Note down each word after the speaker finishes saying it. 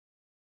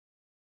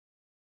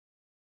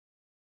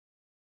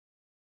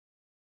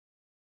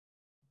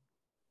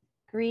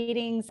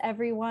Greetings,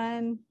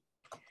 everyone.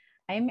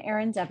 I'm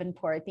Erin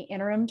Davenport, the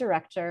Interim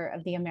Director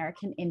of the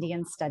American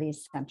Indian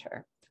Studies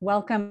Center.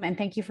 Welcome and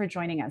thank you for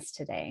joining us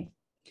today.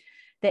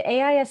 The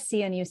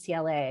AISC and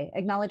UCLA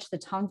acknowledge the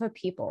Tongva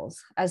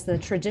peoples as the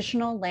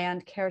traditional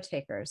land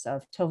caretakers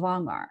of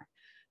Tovangar,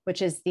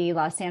 which is the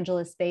Los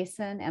Angeles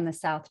Basin and the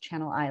South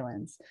Channel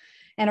Islands,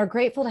 and are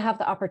grateful to have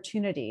the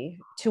opportunity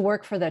to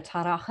work for the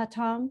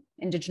Tarahatam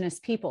indigenous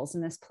peoples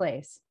in this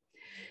place.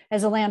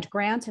 As a land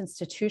grant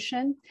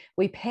institution,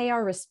 we pay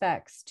our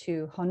respects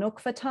to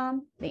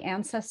Honukvatam, the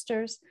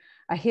ancestors,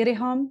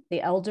 Ahiriham,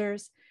 the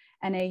elders,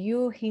 and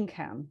Ayu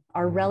Hinkam,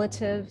 our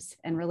relatives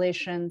and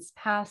relations,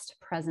 past,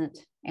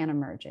 present, and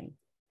emerging.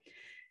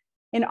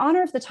 In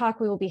honor of the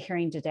talk we will be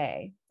hearing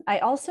today, I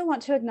also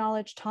want to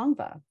acknowledge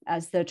Tongva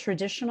as the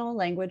traditional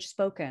language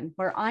spoken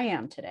where I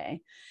am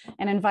today,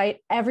 and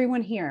invite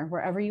everyone here,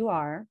 wherever you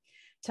are,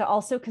 to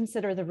also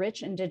consider the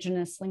rich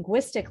indigenous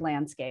linguistic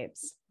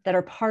landscapes that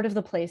are part of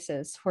the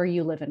places where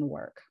you live and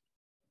work.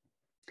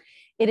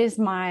 It is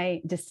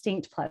my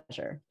distinct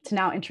pleasure to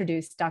now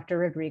introduce Dr.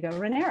 Rodrigo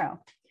Ranero.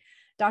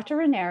 Dr.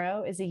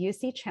 Ranero is a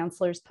UC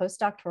Chancellor's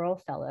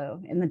postdoctoral fellow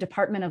in the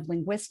Department of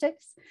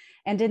Linguistics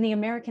and in the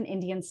American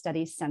Indian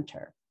Studies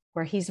Center,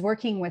 where he's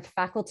working with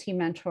faculty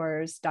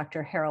mentors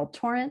Dr. Harold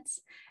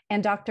Torrance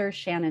and Dr.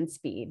 Shannon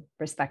Speed,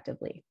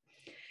 respectively.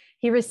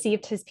 He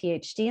received his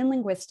PhD in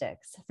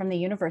linguistics from the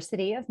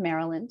University of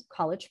Maryland,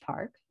 College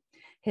Park,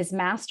 his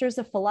Master's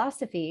of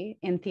Philosophy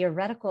in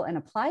Theoretical and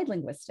Applied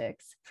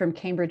Linguistics from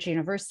Cambridge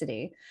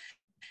University,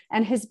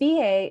 and his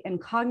BA in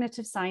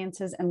Cognitive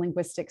Sciences and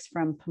Linguistics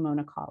from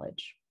Pomona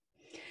College.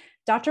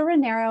 Dr.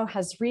 Ranero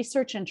has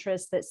research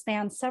interests that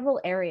span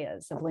several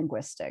areas of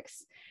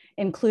linguistics,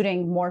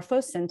 including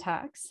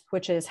morphosyntax,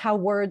 which is how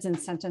words and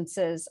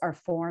sentences are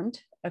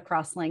formed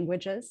across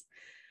languages,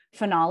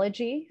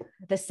 phonology,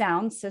 the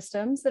sound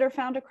systems that are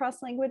found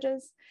across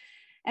languages,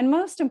 and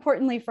most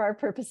importantly for our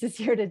purposes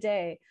here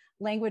today,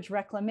 language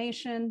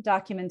reclamation,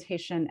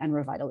 documentation, and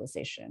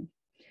revitalization.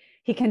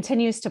 He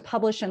continues to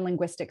publish in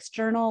linguistics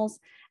journals,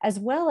 as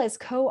well as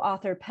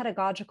co-author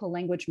pedagogical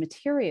language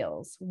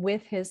materials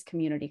with his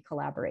community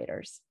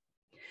collaborators.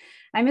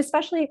 I'm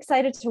especially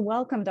excited to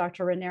welcome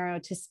Dr. Ranero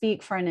to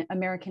speak for an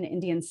American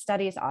Indian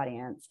Studies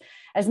audience,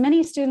 as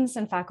many students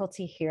and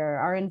faculty here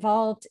are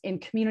involved in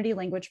community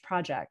language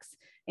projects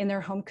in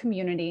their home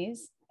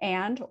communities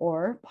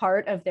and/or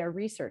part of their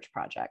research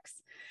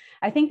projects.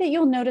 I think that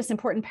you'll notice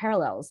important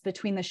parallels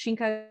between the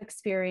Xinka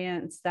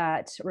experience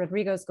that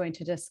Rodrigo is going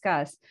to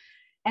discuss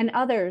and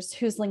others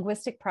whose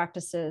linguistic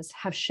practices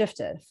have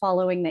shifted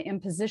following the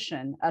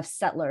imposition of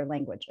settler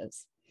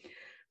languages.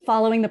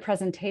 Following the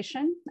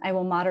presentation, I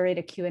will moderate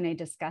a Q&A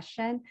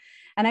discussion,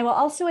 and I will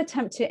also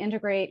attempt to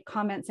integrate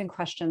comments and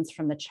questions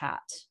from the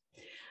chat.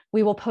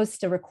 We will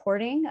post a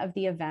recording of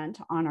the event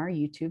on our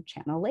YouTube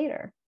channel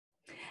later.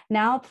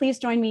 Now, please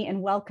join me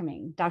in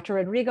welcoming Dr.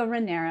 Rodrigo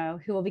Ranero,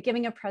 who will be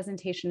giving a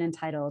presentation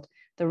entitled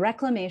The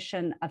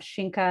Reclamation of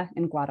Xinka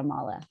in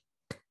Guatemala.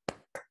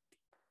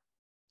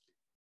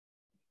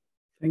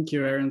 Thank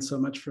you, Erin, so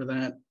much for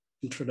that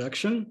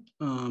introduction.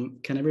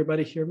 Can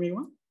everybody hear me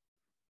well?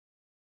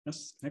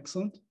 Yes,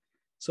 excellent.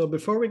 So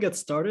before we get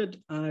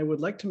started, I would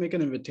like to make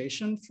an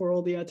invitation for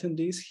all the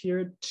attendees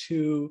here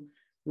to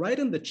write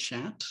in the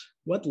chat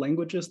what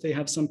languages they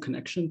have some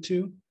connection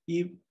to.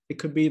 It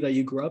could be that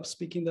you grew up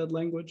speaking that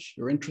language,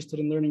 you're interested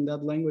in learning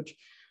that language,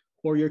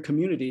 or your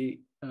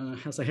community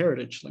has a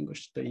heritage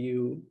language that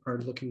you are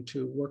looking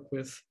to work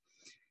with.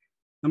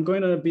 I'm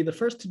going to be the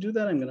first to do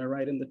that. I'm going to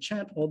write in the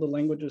chat all the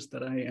languages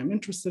that I am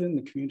interested in,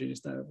 the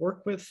communities that I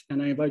work with,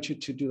 and I invite you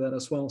to do that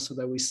as well so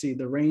that we see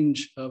the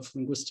range of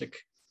linguistic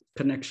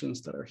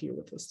connections that are here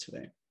with us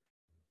today.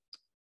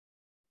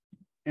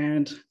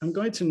 And I'm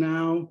going to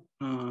now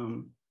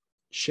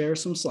share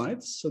some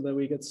slides so that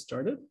we get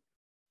started.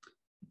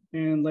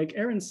 And like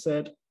Erin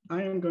said,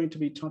 I am going to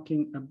be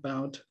talking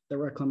about the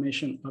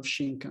reclamation of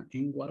Xinka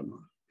in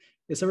Guatemala.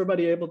 Is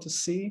everybody able to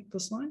see the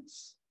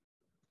slides?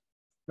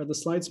 Are the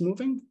slides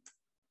moving?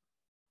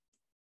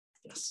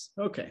 Yes,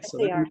 okay.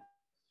 So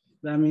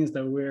that means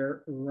that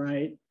we're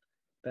right,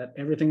 that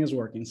everything is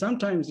working.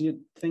 Sometimes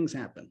things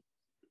happen.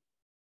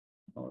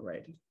 All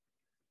right.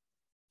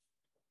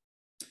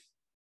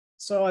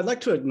 So I'd like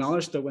to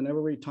acknowledge that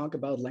whenever we talk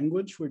about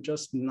language, we're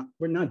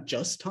not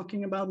just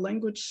talking about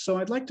language. So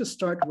I'd like to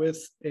start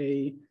with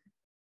a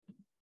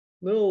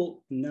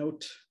little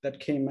note that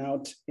came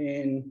out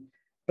in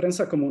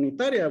Prensa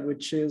Comunitaria,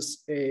 which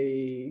is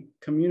a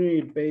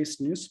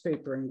community-based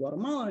newspaper in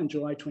Guatemala on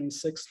July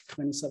 26,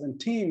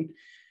 2017,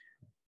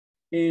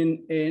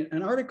 in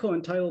an article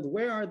entitled,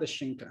 "Where are the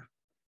Xinka?"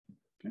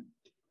 Okay.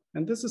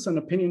 And this is an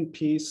opinion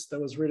piece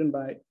that was written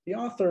by the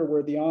author,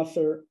 where the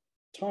author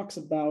talks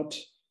about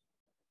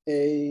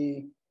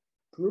a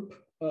group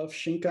of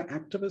Xinka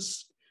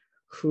activists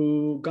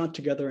who got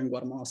together in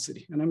Guatemala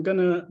City. And I'm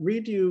gonna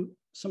read you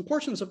some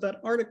portions of that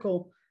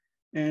article,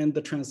 and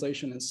the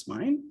translation is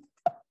mine.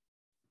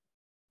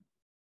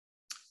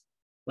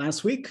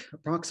 Last week,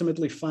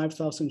 approximately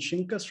 5,000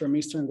 Xincas from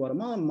Eastern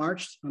Guatemala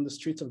marched on the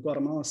streets of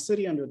Guatemala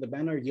City under the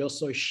banner, Yo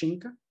soy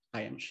Xinka,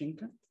 I am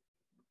Xinka.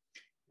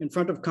 In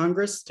front of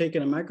Congress,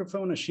 taking a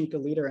microphone, a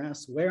Xinka leader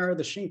asked, where are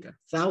the Xinka?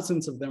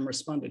 Thousands of them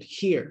responded,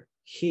 here,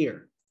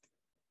 here.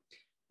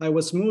 I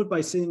was moved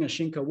by seeing a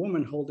Xinka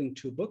woman holding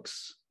two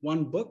books,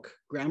 one book,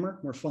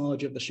 Grammar,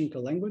 Morphology of the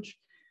Xinka Language,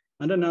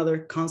 and another,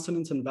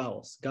 Consonants and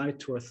Vowels, Guide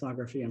to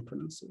Orthography and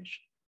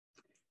Pronunciation.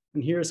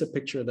 And here's a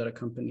picture that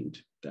accompanied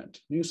that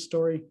news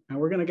story. And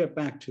we're gonna get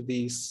back to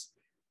these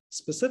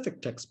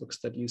specific textbooks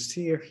that you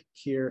see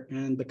here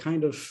and the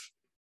kind of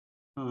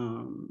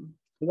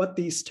what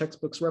these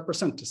textbooks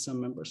represent to some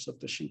members of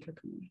the Xinka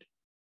community.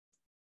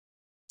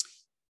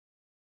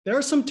 There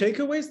are some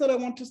takeaways that I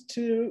want us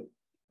to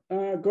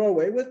go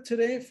away with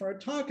today for our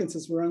talk. And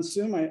since we're on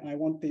Zoom, I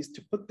want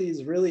to put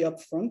these really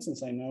up front,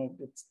 since I know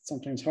it's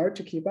sometimes hard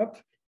to keep up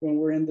when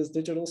we're in this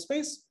digital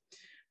space.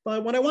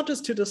 But what I want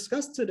us to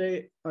discuss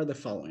today are the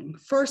following.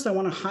 First, I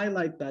want to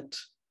highlight that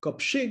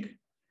COPXIG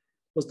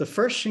was the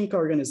first Xinka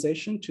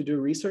organization to do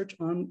research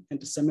on and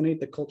disseminate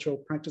the cultural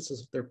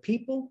practices of their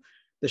people,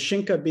 the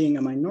Xinka being a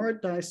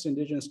minoritized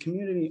indigenous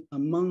community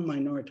among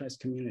minoritized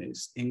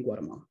communities in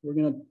Guatemala. We're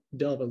going to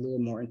delve a little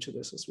more into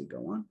this as we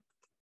go on.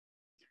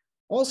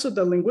 Also,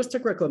 the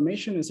linguistic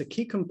reclamation is a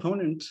key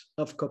component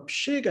of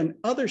COPXIG and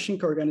other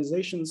Xinka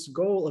organizations'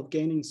 goal of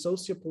gaining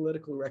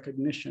socio-political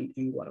recognition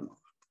in Guatemala.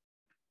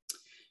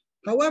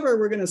 However,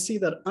 we're going to see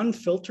that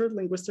unfiltered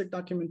linguistic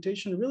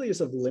documentation really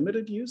is of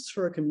limited use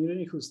for a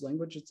community whose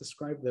language is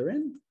described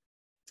therein.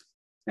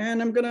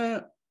 And I'm going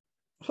to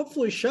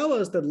hopefully show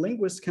us that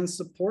linguists can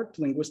support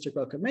linguistic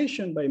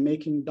reclamation by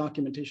making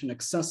documentation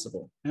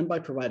accessible and by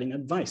providing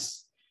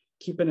advice,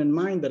 keeping in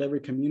mind that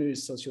every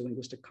community's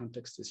sociolinguistic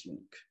context is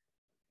unique.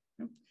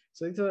 Okay?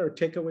 So these are our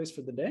takeaways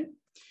for the day.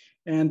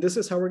 And this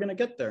is how we're going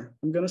to get there.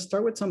 I'm going to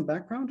start with some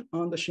background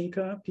on the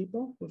Xinka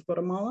people of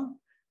Guatemala.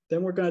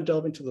 Then we're going to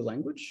delve into the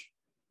language.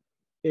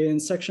 In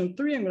section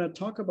 3, I'm going to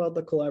talk about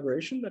the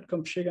collaboration that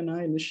COPXIG and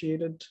I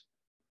initiated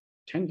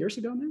 10 years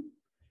ago now.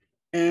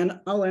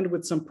 And I'll end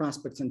with some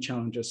prospects and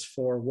challenges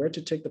for where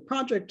to take the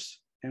project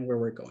and where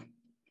we're going.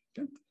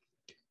 Okay?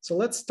 So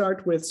let's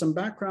start with some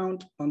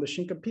background on the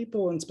Xinka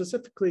people and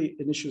specifically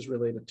in issues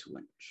related to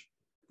language.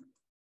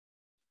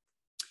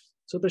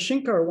 So the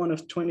Xinka are one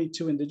of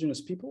 22 indigenous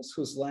peoples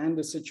whose land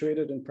is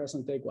situated in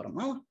present-day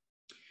Guatemala.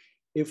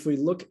 If we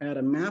look at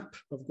a map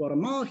of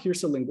Guatemala,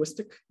 here's a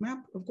linguistic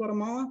map of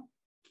Guatemala.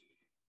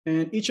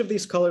 And each of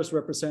these colors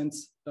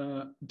represents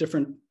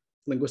different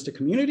linguistic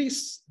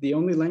communities. The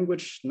only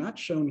language not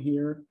shown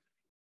here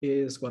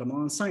is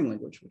Guatemalan Sign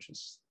Language, which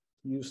is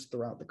used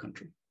throughout the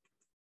country.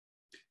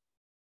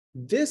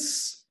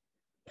 This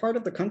part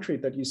of the country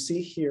that you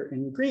see here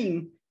in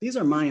green, these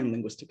are Mayan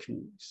linguistic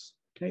communities.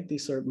 Okay,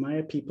 these are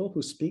Maya people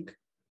who speak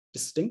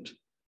distinct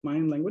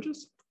Mayan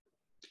languages.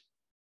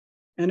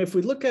 And if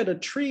we look at a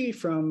tree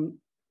from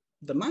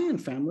the Mayan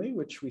family,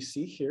 which we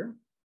see here,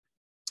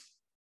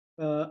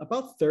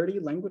 about 30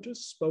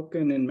 languages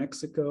spoken in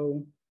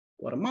Mexico,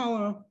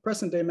 Guatemala,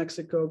 present-day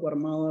Mexico,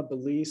 Guatemala,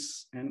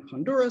 Belize, and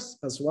Honduras,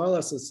 as well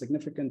as a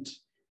significant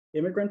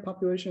immigrant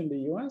population in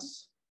the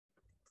US.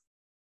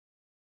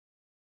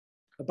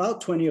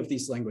 About 20 of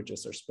these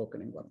languages are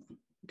spoken in Guatemala,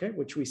 okay,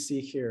 which we see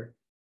here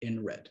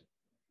in red.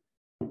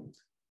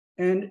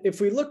 And if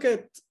we look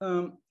at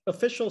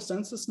official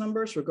census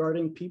numbers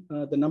regarding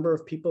the number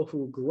of people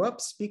who grew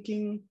up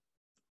speaking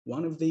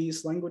one of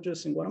these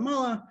languages in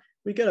Guatemala,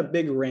 we get a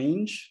big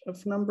range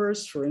of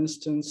numbers. For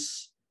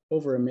instance,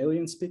 over 1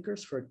 million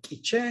speakers for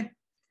Quiche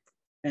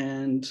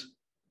and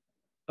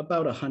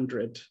about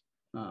 100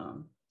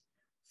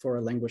 for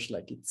a language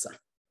like Itza.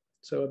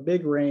 So a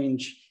big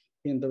range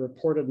in the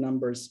reported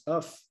numbers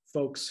of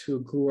folks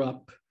who grew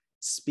up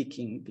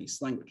speaking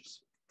these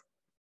languages.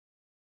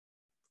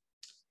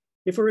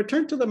 If we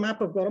return to the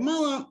map of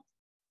Guatemala,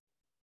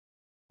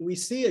 we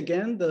see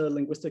again the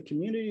linguistic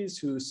communities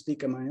who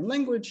speak a Mayan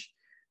language,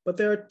 but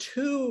there are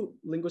two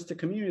linguistic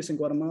communities in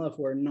Guatemala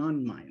who are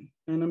non-Mayan.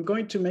 And I'm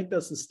going to make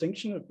this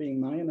distinction of being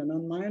Mayan and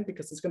non-Mayan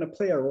because it's going to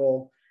play a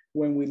role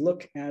when we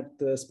look at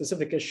the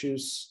specific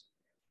issues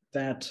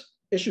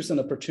and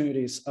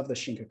opportunities of the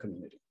Xinka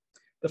community.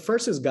 The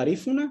first is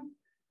Garifuna,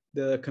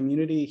 the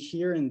community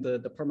here in the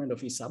department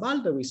of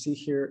Izabal that we see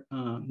here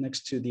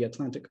next to the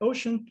Atlantic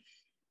Ocean.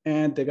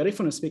 And the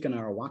Garifuna speak an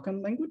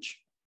Arawakan language.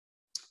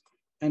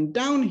 And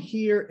down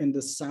here in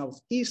the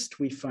southeast,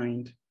 we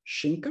find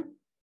Xinka.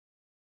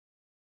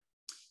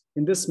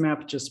 In this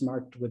map, just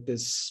marked with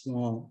this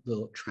small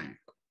little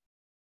triangle.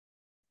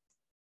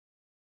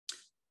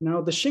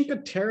 Now, the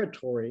Xinka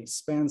territory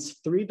spans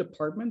 3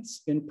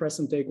 departments in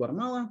present-day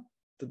Guatemala: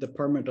 the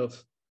department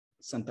of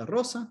Santa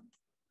Rosa,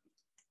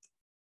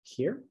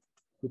 here,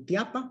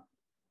 Jutiapa,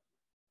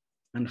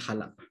 and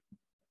Jalapa.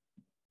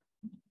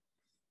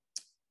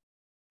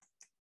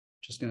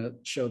 Just gonna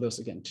show those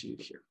again to you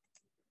here.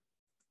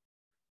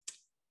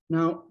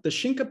 Now, the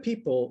Xinka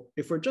people,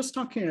 if we're just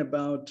talking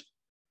about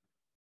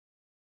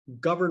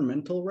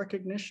governmental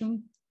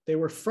recognition, they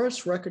were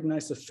first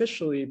recognized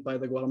officially by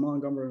the Guatemalan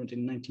government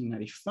in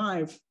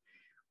 1995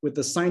 with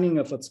the signing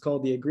of what's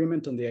called the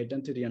Agreement on the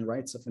Identity and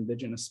Rights of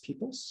Indigenous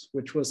Peoples,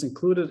 which was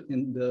included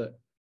in the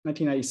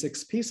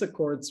 1996 peace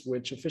accords,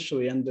 which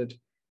officially ended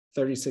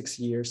 36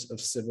 years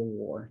of civil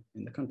war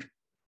in the country.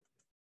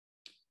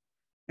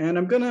 And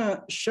I'm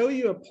gonna show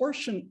you a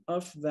portion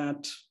of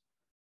that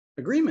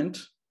agreement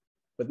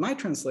with my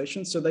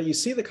translation so that you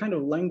see the kind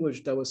of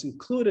language that was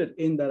included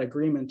in that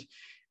agreement.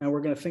 And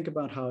we're gonna think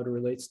about how it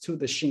relates to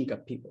the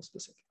Xinka people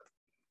specifically.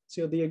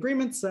 So the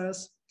agreement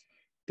says,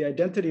 the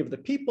identity of the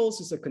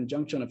peoples is a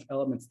conjunction of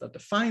elements that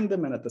define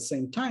them and at the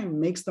same time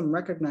makes them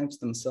recognize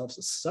themselves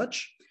as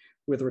such.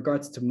 With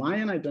regards to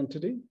Mayan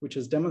identity, which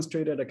has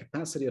demonstrated a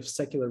capacity of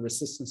secular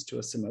resistance to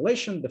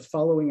assimilation, the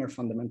following are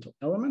fundamental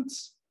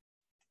elements: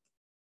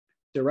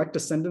 direct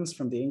descendants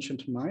from the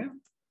ancient Maya,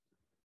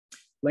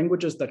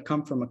 languages that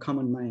come from a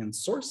common Mayan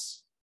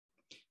source,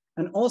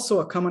 and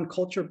also a common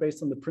culture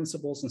based on the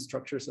principles and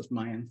structures of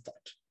Mayan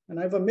thought. And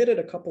I've omitted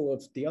a couple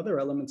of the other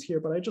elements here,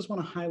 but I just want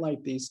to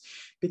highlight these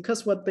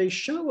because what they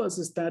show us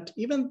is that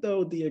even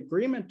though the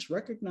agreement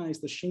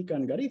recognized the Xinka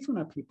and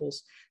Garifuna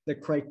peoples, the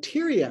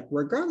criteria,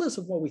 regardless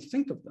of what we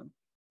think of them,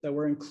 that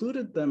were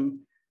included them,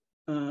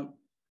 were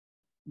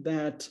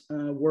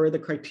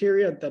the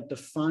criteria that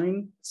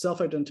define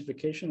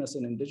self-identification as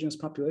an indigenous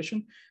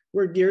population,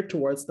 were geared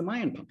towards the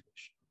Mayan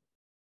population.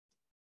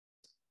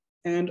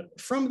 And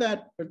from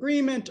that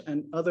agreement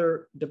and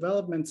other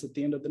developments at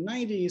the end of the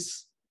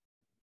 90s,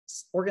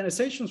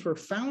 organizations were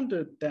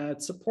founded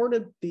that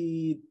supported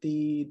the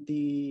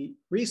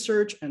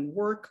research and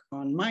work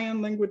on Mayan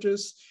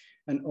languages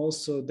and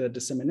also the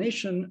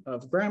dissemination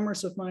of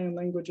grammars of Mayan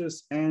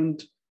languages,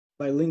 and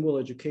bilingual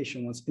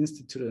education was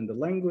instituted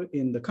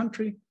in the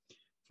country.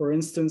 For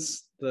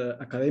instance, the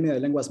Academia de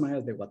Lenguas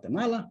Mayas de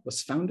Guatemala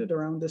was founded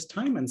around this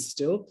time and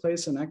still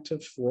plays an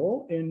active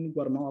role in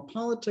Guatemala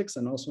politics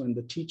and also in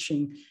the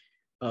teaching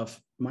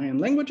of Mayan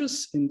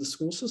languages in the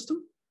school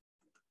system.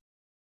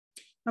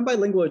 And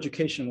bilingual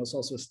education was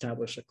also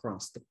established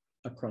across the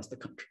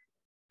country.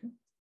 Okay.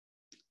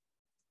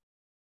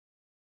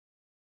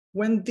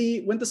 When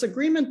this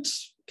agreement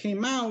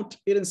came out,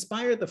 it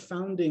inspired the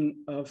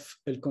founding of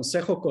El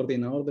Consejo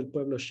Coordinador del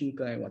Pueblo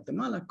Xinka de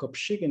Guatemala,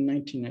 COPXIG, in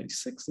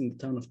 1996 in the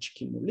town of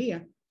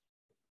Chiquimulilla.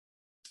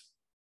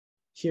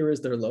 Here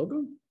is their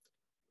logo.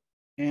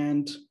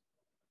 And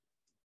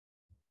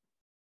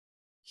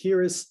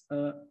here is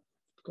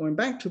going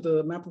back to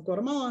the map of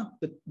Guatemala,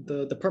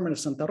 the department of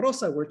Santa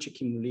Rosa, where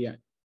Chiquimulilla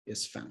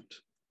is found.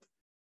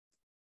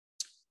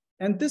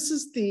 And this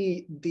is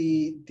the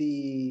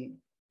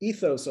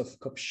ethos of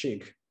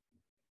COPXIG.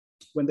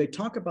 When they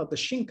talk about the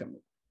Xinka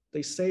movement,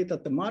 they say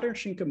that the modern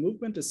Xinka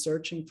movement is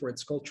searching for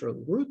its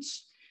cultural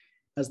roots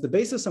as the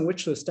basis on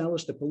which to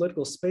establish the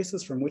political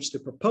spaces from which to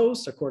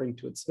propose, according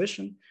to its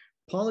vision,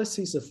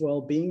 policies of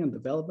well-being and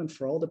development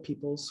for all the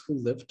peoples who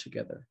live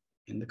together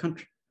in the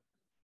country.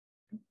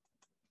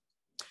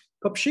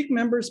 COPXIG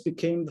members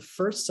became the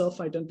first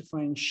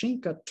self-identifying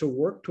Xinka to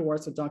work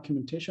towards the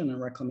documentation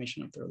and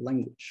reclamation of their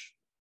language.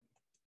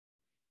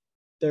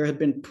 There had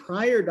been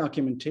prior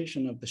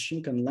documentation of the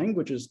Xinkan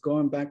languages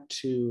going back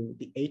to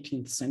the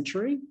 18th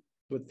century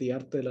with the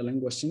Arte de la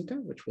Lengua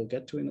Xinka, which we'll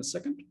get to in a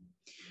second,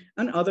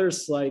 and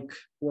others like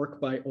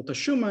work by Otto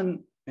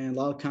Schumann and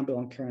Lyle Campbell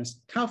and Karen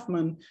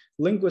Kaufman,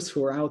 linguists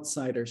who are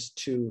outsiders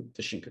to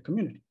the Xinka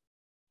community.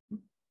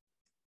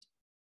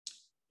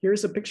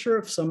 Here's a picture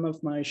of some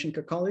of my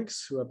Xinka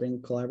colleagues who I've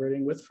been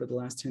collaborating with for the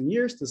last 10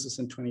 years. This is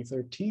in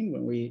 2013,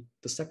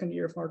 the second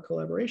year of our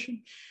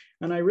collaboration.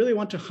 And I really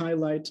want to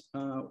highlight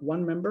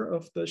one member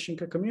of the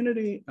Xinka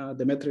community,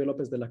 Demetrio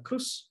Lopez de la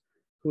Cruz,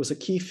 who was a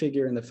key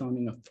figure in the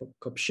founding of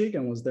COPXIG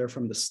and was there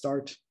from the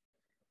start,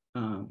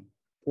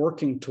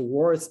 working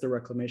towards the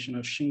reclamation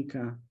of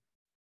Xinka,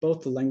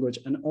 both the language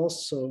and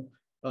also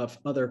of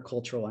other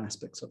cultural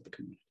aspects of the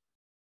community.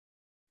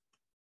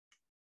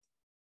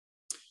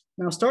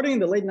 Now, starting in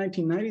the late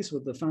 1990s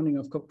with the founding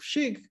of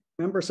COPXIG,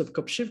 members of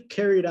COPXIG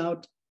carried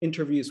out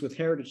interviews with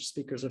heritage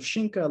speakers of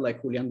Xinka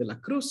like Julián de la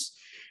Cruz,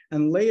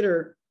 and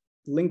later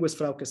linguist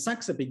Frauke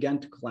Sachse began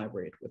to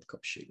collaborate with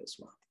COPXIG as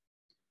well.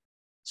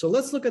 So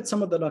let's look at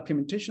some of the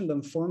documentation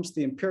that forms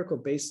the empirical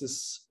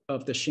basis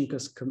of the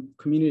Xinka's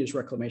community's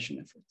reclamation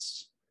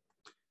efforts.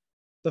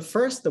 The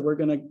first that we're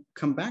going to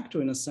come back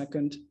to in a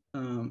second,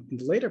 in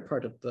the later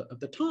part of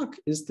the talk,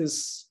 is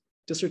this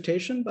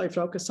dissertation by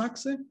Frauke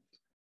Sachse,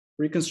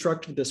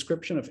 Reconstructive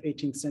Description of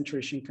 18th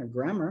Century Xinka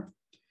Grammar,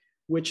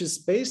 which is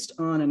based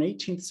on an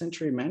 18th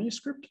century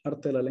manuscript,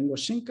 Arte de la Lengua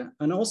Xinka,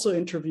 and also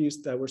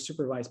interviews that were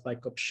supervised by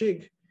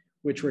COPXIG,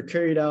 which were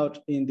carried out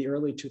in the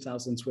early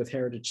 2000s with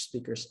heritage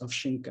speakers of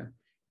Xinka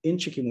in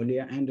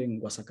Chiquimulilla and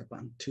in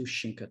Guasacapan, two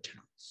Xinka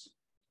towns.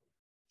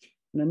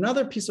 And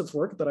another piece of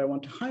work that I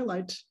want to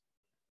highlight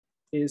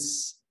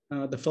is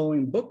the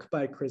following book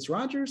by Chris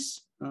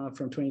Rogers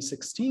from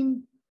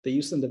 2016, The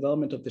Use and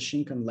Development of the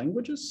Xinkan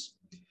Languages,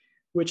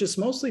 which is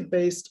mostly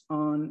based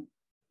on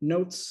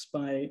notes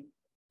by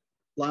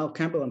Lyle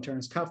Campbell and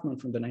Terence Kaufman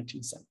from the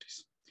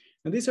 1970s.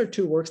 And these are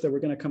two works that we're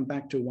going to come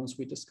back to once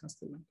we discuss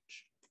the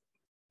language.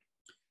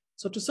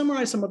 So to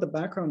summarize some of the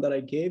background that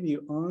I gave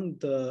you on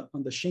the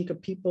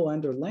Xinka people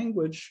and their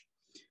language,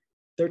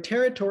 their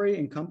territory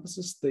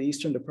encompasses the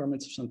eastern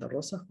departments of Santa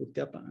Rosa,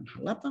 Jutiapa, and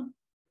Jalapa.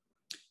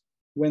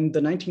 When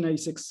the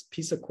 1996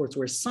 peace accords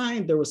were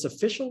signed, there was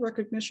official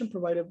recognition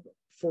provided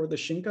for the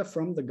Xinka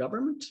from the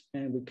government.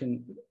 And we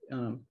can,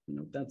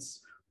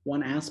 that's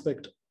one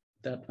aspect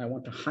that I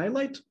want to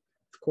highlight.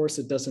 Of course,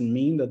 it doesn't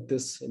mean that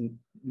this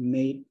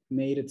made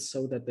it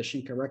so that the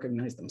Xinka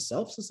recognized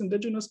themselves as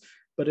indigenous,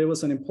 but it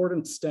was an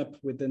important step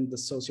within the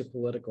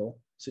socio-political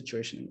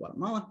situation in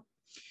Guatemala.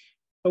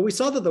 But we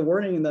saw that the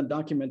wording in that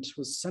document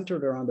was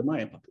centered around the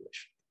Mayan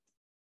population.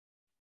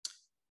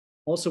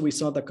 Also, we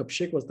saw that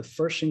COPXIG was the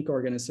first Xinka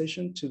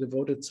organization to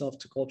devote itself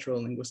to cultural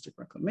and linguistic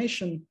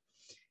reclamation.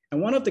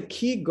 And one of the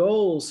key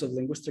goals of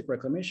linguistic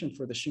reclamation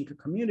for the Xinka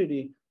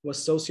community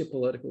was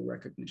socio-political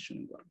recognition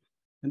in Guatemala.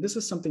 And this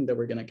is something that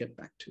we're going to get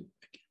back to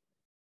again.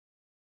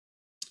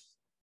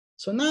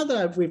 So now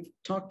that we've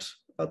talked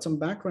about some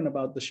background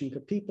about the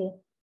Xinka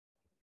people,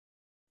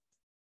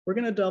 we're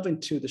going to delve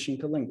into the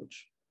Xinka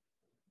language.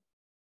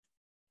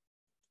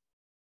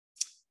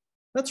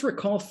 Let's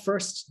recall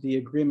first the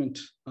agreement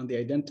on the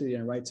identity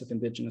and rights of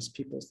indigenous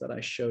peoples that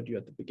I showed you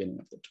at the beginning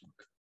of the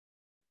talk.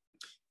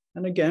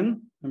 And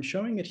again, I'm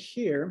showing it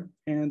here.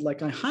 And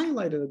like I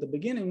highlighted at the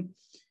beginning,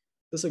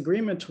 this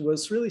agreement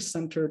was really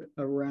centered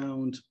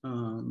around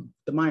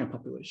the Mayan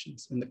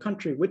populations in the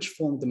country, which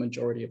formed the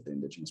majority of the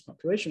indigenous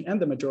population and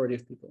the majority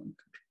of people in the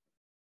country.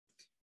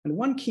 And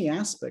one key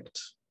aspect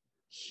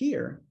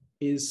here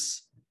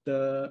is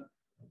the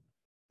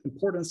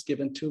importance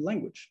given to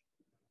language.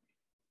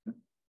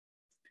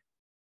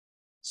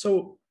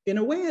 So in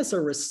a way, as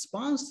a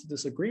response to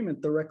this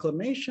agreement, the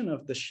reclamation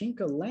of the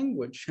Xinka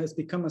language has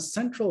become a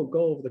central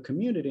goal of the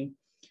community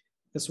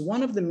as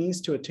one of the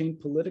means to attain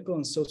political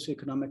and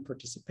socioeconomic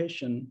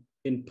participation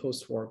in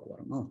post-war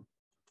Guatemala.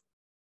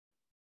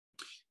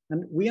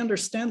 And we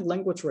understand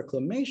language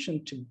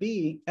reclamation to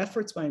be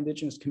efforts by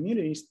indigenous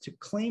communities to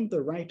claim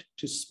the right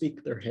to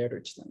speak their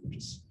heritage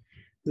languages.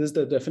 This is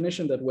the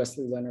definition that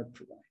Wesley Leonard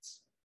provides.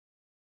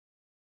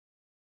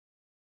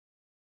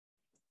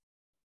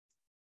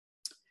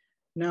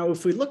 Now,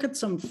 if we look at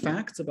some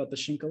facts about the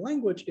Xinka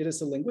language, it is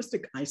a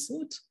linguistic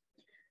isolate.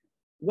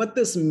 What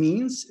this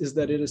means is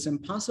that it is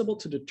impossible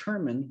to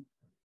determine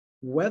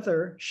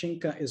whether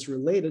Xinka is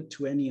related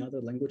to any other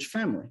language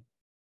family.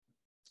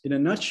 In a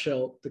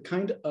nutshell, the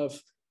kind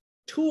of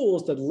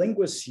tools that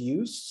linguists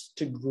use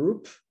to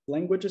group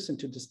languages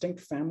into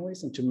distinct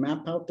families and to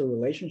map out the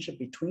relationship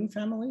between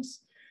families,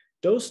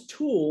 those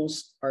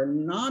tools are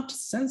not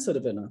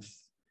sensitive enough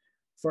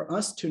for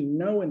us to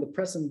know in the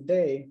present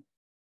day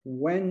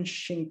when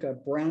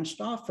Xinka branched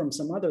off from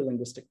some other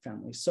linguistic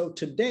family. So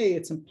today,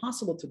 it's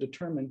impossible to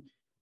determine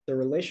the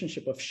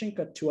relationship of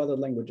Xinka to other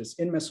languages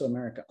in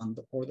Mesoamerica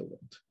or the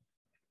world.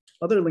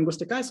 Other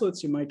linguistic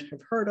isolates you might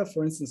have heard of,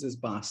 for instance, is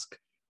Basque,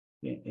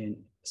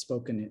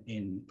 spoken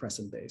in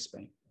present-day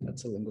Spain.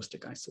 That's a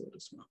linguistic isolate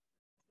as well.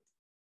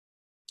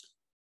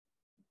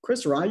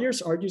 Chris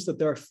Ryers argues that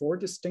there are 4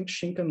 distinct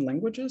Xinkan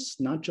languages,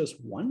 not just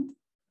one.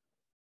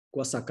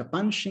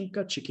 Guasacapan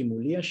Xinka,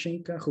 Chiquimulilla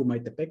Xinka,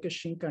 Humaytepeque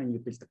Xinka, and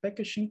Yupiltepeque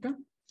Xinka.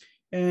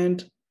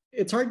 And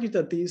it's argued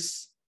that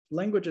these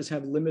languages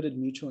have limited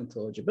mutual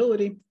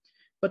intelligibility.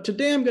 But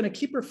today I'm going to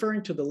keep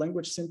referring to the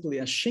language simply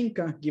as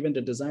Xinka, given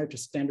the desire to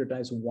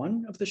standardize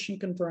one of the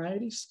Xinkan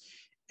varieties.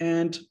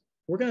 And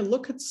we're going to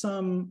look at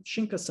some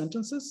Xinka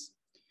sentences.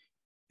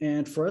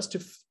 And for us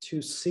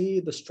to see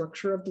the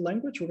structure of the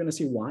language, we're going to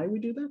see why we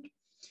do that.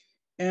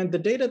 And the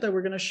data that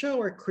we're going to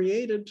show are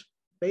created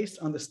based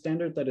on the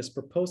standard that is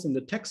proposed in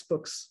the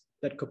textbooks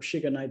that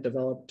COPXIG and I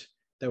developed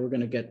that we're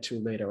going to get to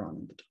later on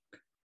in the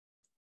talk.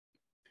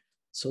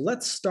 So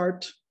let's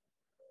start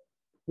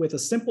with a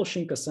simple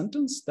Xinka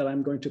sentence that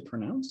I'm going to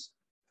pronounce.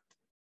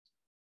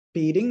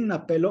 Piring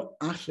napelo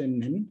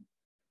ahlenen.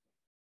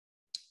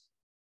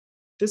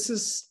 This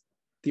is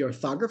the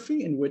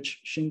orthography in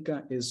which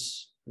Xinka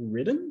is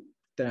written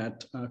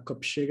that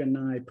COPXIG and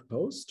I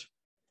proposed.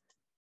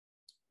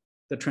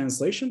 The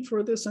translation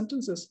for this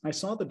sentence is, I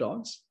saw the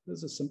dogs. This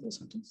is a simple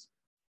sentence.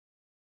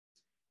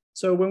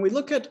 So when we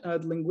look at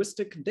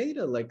linguistic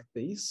data like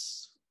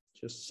these,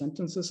 just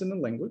sentences in the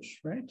language,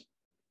 right?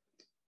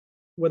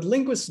 What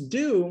linguists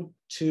do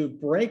to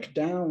break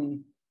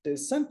down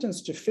this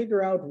sentence to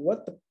figure out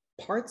what the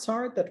parts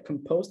are that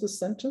compose the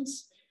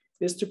sentence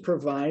is to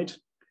provide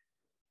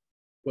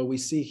what we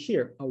see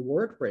here, a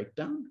word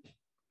breakdown,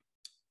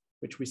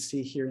 which we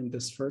see here in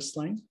this first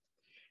line.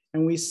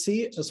 And we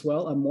see as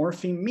well a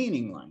morpheme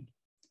meaning line,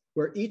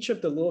 where each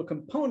of the little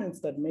components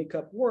that make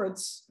up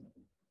words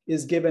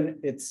is given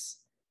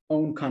its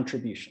own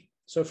contribution.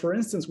 So for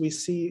instance, we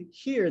see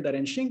here that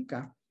in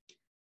Xinka,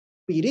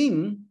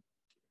 piring,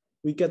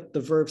 we get the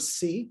verb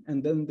see,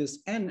 and then this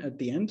N at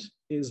the end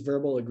is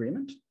verbal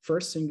agreement,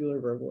 first singular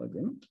verbal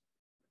agreement.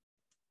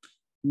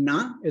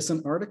 Na is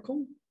an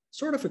article,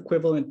 sort of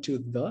equivalent to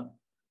the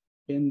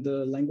in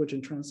the language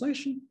in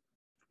translation.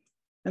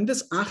 And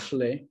this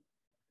achle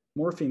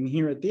morpheme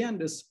here at the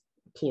end is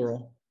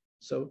plural.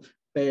 So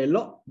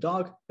pelo,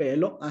 dog,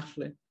 pelo,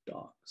 ahle,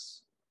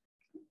 dogs.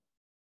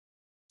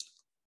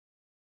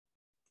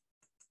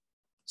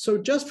 So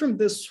just from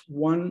this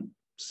one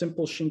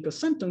simple Xinka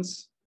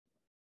sentence,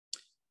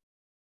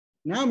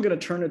 now I'm going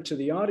to turn it to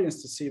the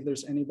audience to see if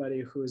there's anybody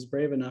who is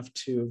brave enough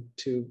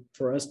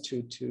for us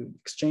to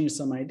exchange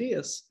some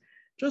ideas.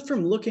 Just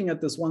from looking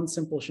at this one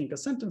simple Xinka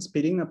sentence,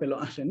 pirina pelo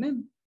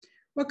ahlenen,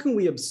 what can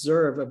we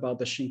observe about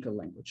the Xinka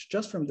language?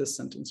 Just from this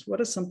sentence, what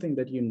is something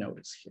that you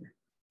notice here?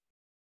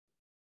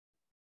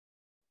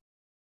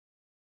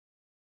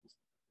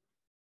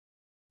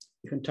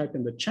 You can type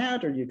in the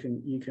chat, or you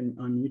can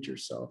unmute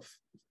yourself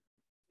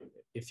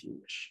if you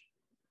wish.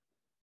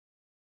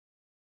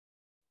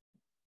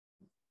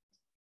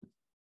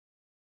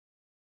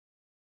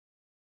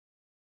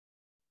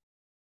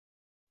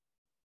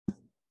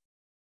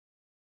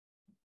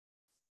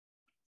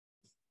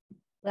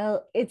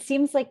 Well, it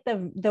seems like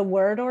the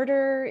word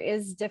order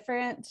is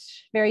different,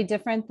 very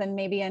different than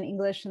maybe in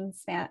English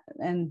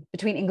and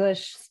between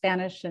English,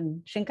 Spanish,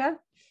 and Xinka.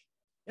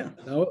 Yeah,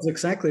 that was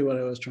exactly what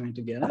I was trying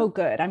to get at. Oh,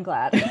 good. I'm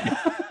glad.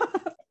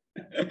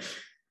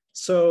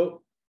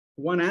 So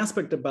one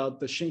aspect about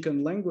the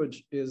Xinkan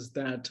language is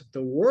that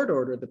the word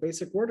order, the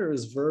basic order,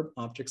 is verb,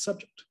 object,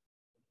 subject.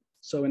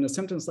 So in a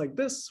sentence like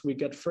this, we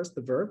get first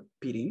the verb,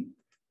 pirin,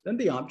 then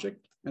the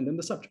object, and then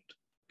the subject.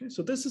 Okay,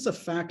 so this is a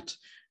fact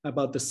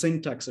about the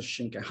syntax of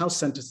Xinka, how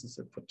sentences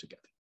are put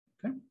together.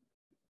 Okay,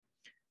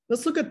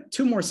 let's look at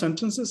two more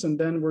sentences, and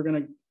then we're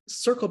going to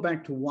circle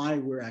back to why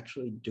we're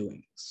actually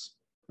doing this.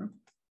 Okay?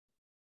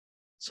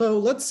 So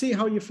let's see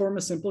how you form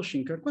a simple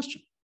Xinka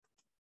question.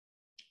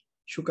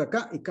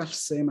 Shukaka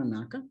ikase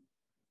manaka,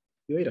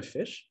 you ate a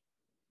fish.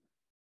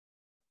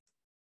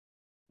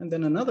 And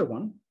then another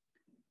one,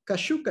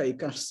 kashuka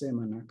ikase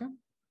manaka,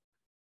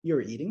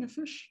 you're eating a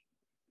fish.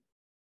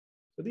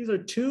 So these are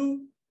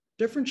two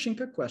different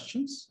Xinka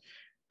questions.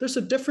 There's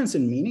a difference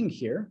in meaning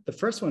here. The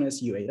first one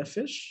is you ate a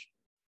fish.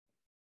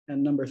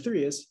 And number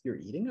three is you're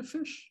eating a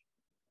fish.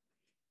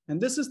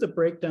 And this is the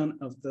breakdown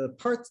of the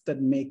parts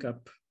that make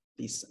up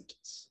these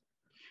sentences.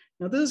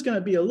 Now this is going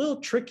to be a little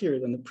trickier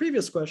than the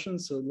previous question.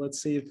 So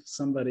let's see if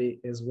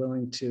somebody is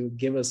willing to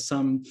give us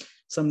some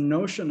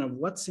notion of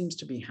what seems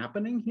to be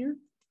happening here.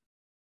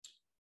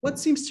 What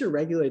seems to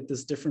regulate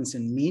this difference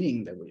in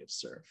meaning that we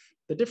observe?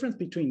 The difference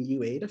between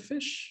you ate a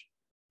fish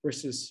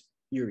versus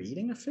you're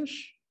eating a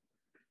fish?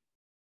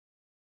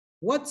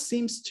 What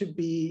seems to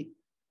be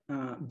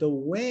the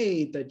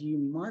way that you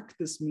mark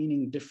this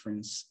meaning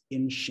difference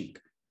in Xinka?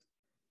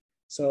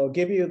 So I'll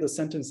give you the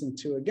sentence in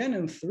two again,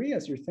 and three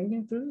as you're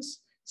thinking through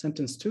this.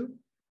 Sentence two,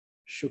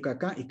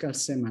 shukaka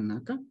ikarse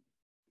manaka.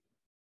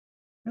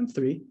 And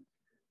three,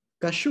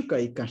 kashuka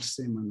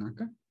ikarse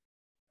manaka.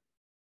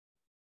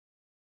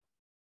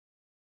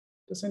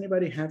 Does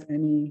anybody have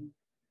any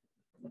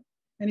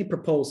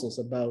proposals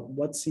about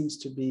what seems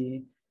to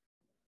be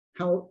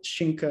how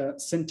Xinka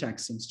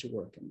syntax seems to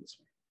work in this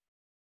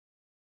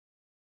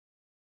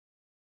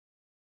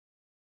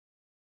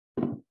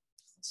way?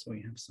 So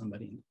we have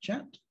somebody in the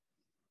chat.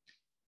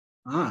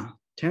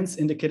 Tense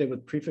indicated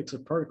with prefix or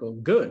particle.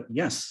 Good.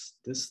 Yes,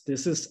 this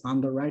is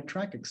on the right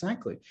track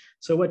exactly.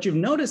 So what you've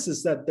noticed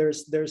is that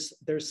there's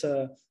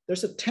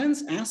a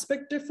tense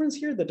aspect difference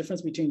here. The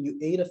difference between you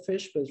ate a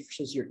fish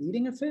versus you're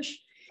eating a fish.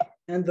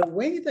 And the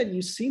way that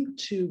you seem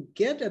to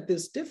get at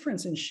this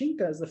difference in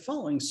Xinka is the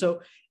following.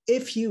 So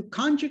if you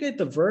conjugate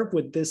the verb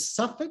with this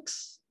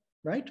suffix,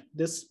 right,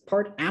 this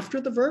part after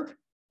the verb,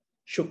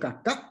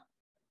 shukaka,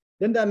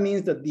 then that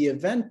means that the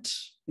event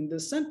in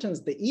this sentence,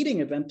 the eating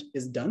event,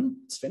 is done,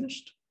 it's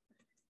finished.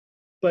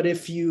 But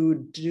if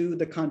you do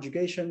the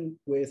conjugation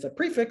with a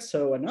prefix,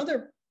 so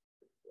another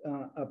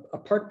a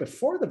part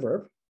before the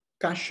verb,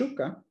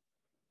 kashuka,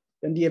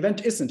 then the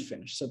event isn't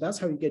finished. So that's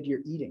how you get your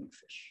eating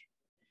fish.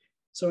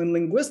 So in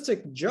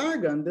linguistic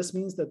jargon, this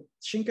means that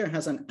Xinka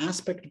has an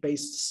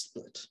aspect-based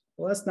split.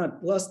 Well,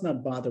 let's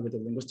not bother with the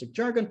linguistic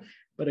jargon,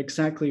 but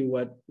exactly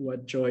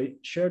what Joy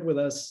shared with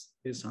us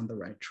is on the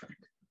right track.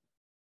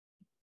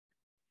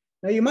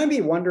 Now, you might be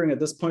wondering at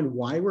this point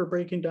why we're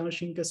breaking down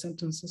Xinka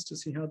sentences to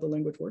see how the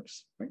language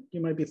works, right? You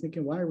might be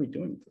thinking, why are we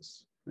doing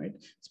this, right?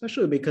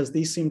 Especially because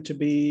these seem to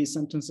be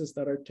sentences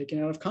that are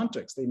taken out of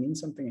context. They mean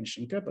something in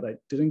Xinka, but I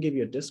didn't give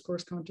you a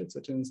discourse context.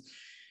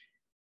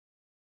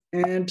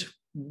 And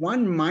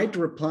one might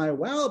reply,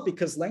 well,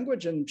 because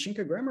language and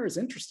Xinka grammar is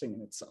interesting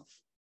in itself.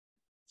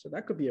 So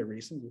that could be a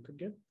reason you could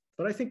give.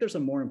 But I think there's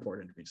a more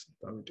important reason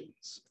why we're doing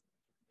this.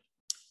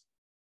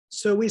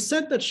 So we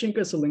said that Xinka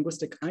is a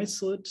linguistic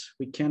isolate.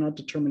 We cannot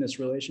determine its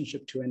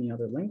relationship to any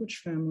other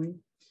language family.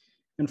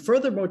 And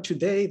furthermore,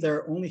 today, there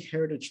are only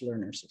heritage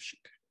learners of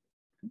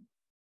Xinka.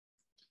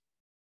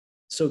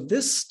 So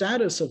this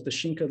status of the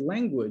Xinka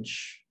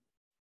language,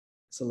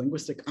 it's a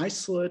linguistic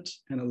isolate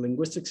and a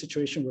linguistic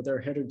situation with our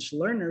heritage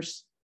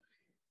learners.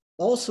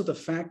 Also the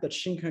fact that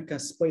Xinka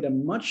has played a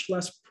much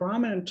less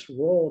prominent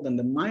role than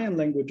the Mayan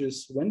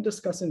languages when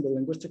discussing the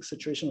linguistic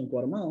situation of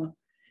Guatemala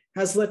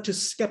has led to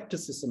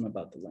skepticism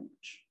about the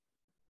language.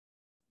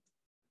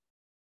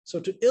 So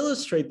to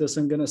illustrate this,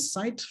 I'm going to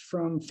cite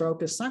from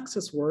Frauke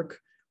Sachs's work,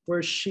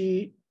 where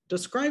she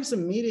describes a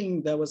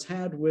meeting that was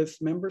had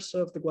with members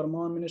of the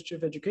Guatemalan Ministry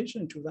of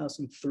Education in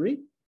 2003,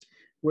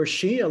 where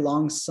she,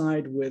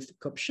 alongside with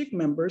COPXIG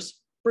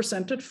members,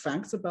 presented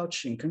facts about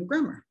Xinkan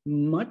grammar,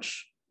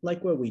 much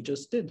like what we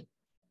just did.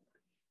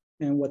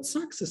 And what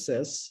Sachs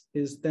says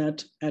is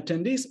that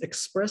attendees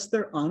expressed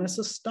their honest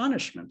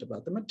astonishment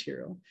about the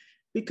material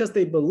because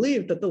they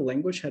believed that the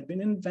language had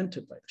been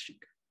invented by the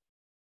Xinka.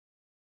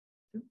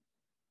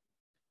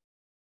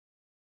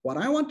 What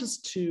I want us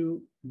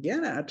to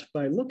get at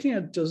by looking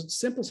at just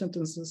simple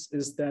sentences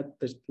is that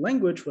the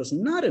language was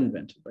not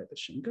invented by the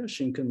Xinka.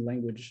 Xinkan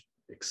language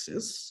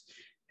exists,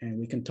 and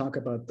we can talk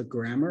about the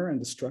grammar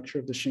and the structure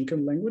of the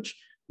Xinkan language,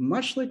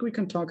 much like we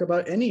can talk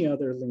about any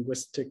other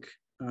linguistic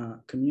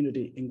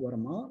community in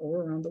Guatemala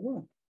or around the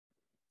world.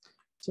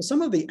 So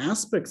some of the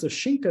aspects of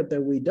Xinka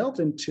that we delved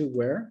into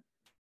were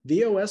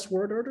VOS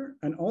word order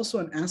and also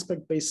an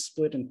aspect-based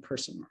split in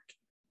person marking.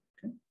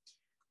 Okay?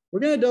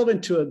 We're going to delve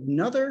into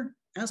another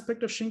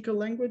aspect of Xinka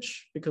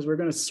language because we're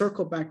going to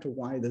circle back to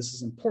why this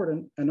is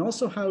important and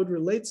also how it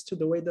relates to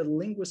the way that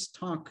linguists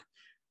talk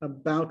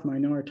about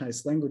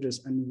minoritized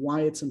languages and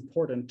why it's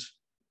important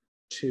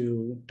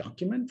to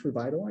document,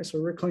 revitalize, or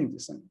reclaim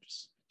these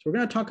languages. So we're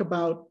going to talk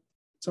about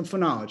some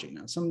phonology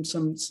now, some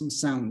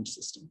sound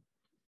system,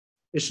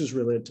 issues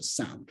related to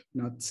sound,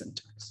 not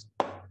syntax.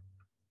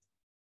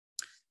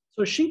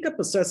 So Xinka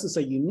possesses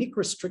a unique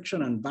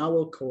restriction on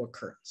vowel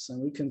co-occurrence,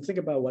 and we can think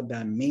about what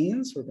that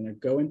means. We're going to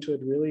go into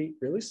it really,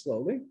 really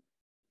slowly.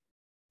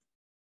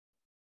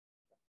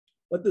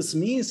 What this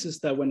means is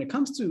that when it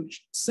comes to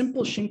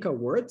simple Xinka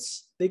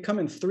words, they come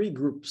in three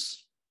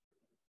groups.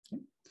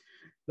 Okay?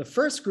 The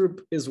first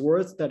group is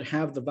words that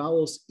have the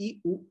vowels I,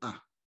 U, A.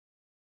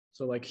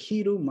 So like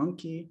hiru,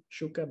 monkey,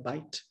 shuka,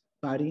 bite,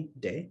 body,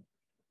 day.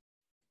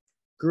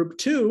 Group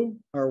two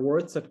are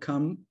words that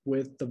come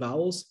with the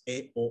vowels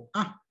E, O,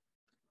 A,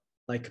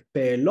 like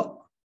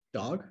pelo,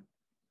 dog,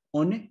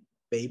 one,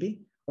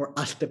 baby, or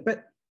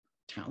astepet,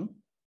 town.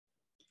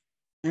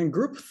 And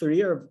group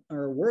three are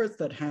words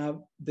that have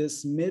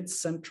this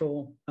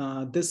mid-central,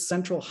 this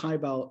central high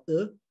vowel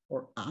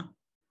or A.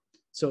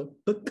 So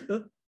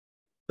pk,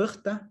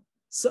 pchta,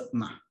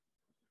 sma.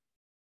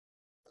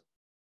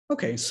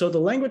 Okay, so the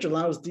language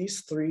allows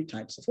these three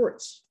types of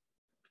words.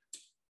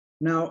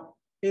 Now,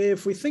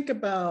 if we think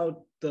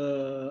about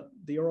the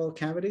oral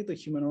cavity, the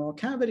human oral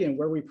cavity, and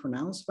where we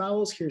pronounce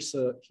vowels, here's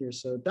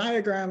a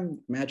diagram.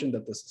 Imagine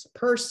that this is a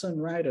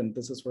person, right? And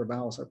this is where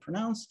vowels are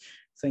pronounced.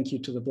 Thank you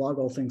to the blog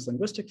All Things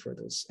Linguistic for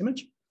this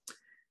image.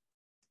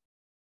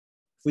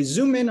 If we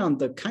zoom in on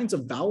the kinds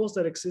of vowels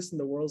that exist in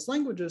the world's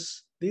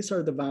languages, these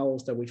are the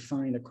vowels that we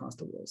find across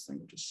the world's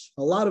languages.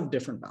 A lot of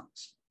different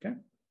vowels, okay?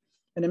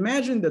 And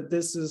imagine that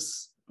this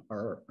is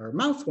our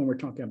mouth when we're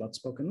talking about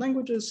spoken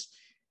languages,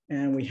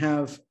 and we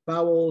have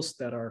vowels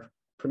that are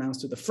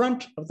pronounced to the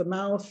front of the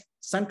mouth,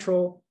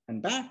 central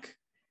and back,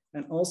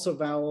 and also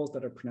vowels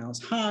that are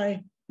pronounced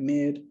high,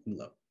 mid, and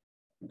low,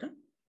 okay?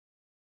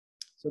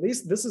 So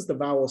this is the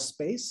vowel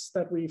space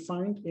that we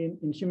find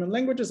in human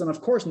languages. And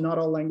of course, not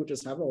all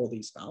languages have all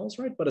these vowels,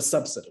 right? But a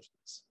subset of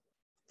these.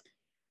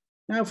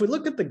 Now, if we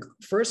look at the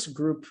first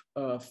group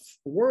of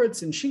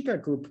words in Xinka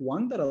group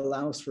 1 that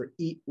allows for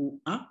I, U,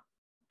 A,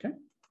 okay?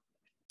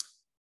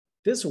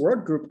 This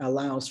word group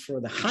allows for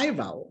the high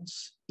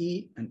vowels,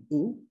 I and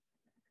U,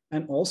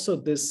 and also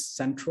this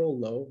central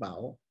low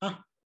vowel, A.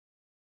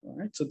 All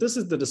right, so this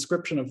is the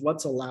description of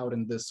what's allowed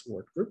in this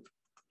word group.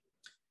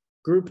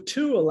 Group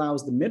 2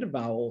 allows the mid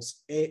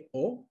vowels E,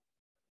 O,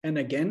 and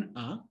again,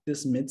 A,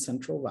 this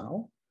mid-central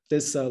vowel,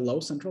 this low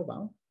central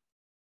vowel.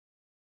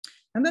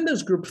 And then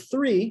there's group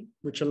 3,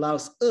 which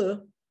allows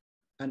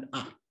and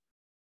A.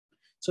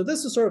 So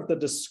this is sort of the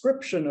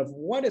description of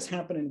what is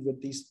happening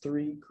with these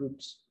three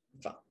groups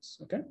of vowels,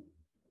 okay?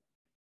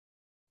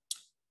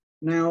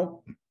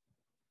 Now,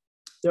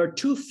 there are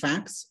two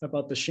facts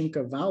about the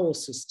Xinka vowel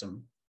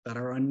system that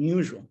are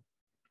unusual.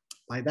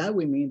 By that,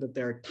 we mean that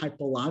they're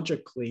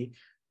typologically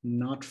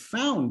not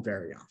found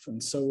very often.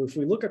 So if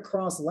we look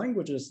across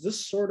languages,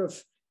 this sort of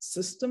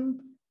system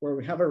where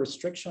we have a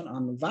restriction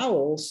on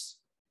vowels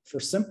for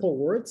simple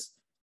words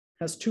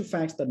has two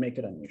facts that make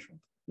it unusual.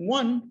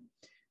 One,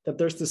 that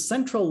there's the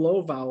central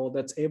low vowel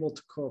that's able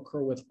to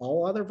co-occur with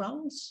all other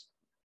vowels.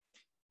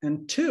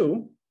 And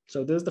two,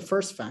 so there's the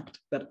first fact,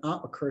 that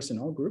A occurs in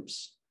all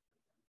groups.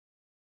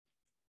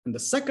 And the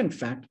second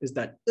fact is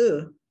that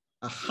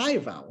a high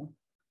vowel,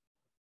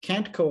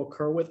 can't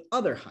co-occur with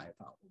other high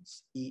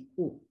vowels, I,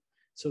 U.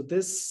 So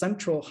this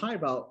central high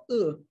vowel,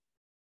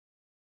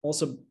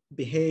 also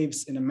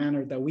behaves in a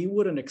manner that we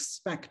wouldn't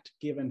expect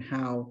given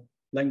how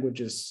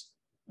languages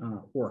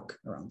work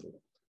around the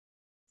world.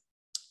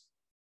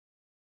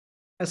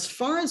 As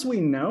far as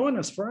we know, and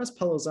as far as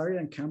Pelozari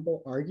and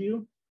Campbell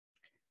argue,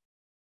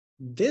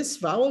 this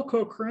vowel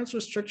co-occurrence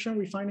restriction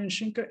we find in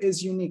Xinka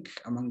is unique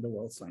among the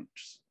world's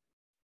languages.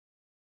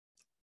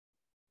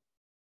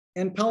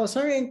 And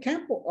Palisari and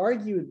Campbell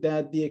argued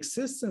that the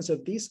existence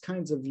of these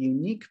kinds of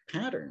unique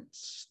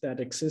patterns that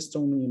exist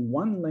only in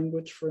one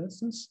language, for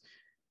instance,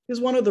 is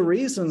one of the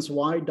reasons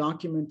why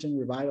documenting,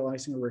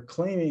 revitalizing, or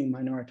reclaiming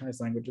minoritized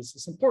languages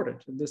is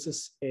important. And this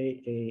is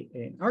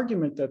an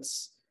argument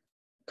that's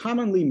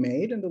commonly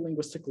made in the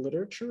linguistic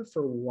literature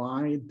for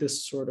why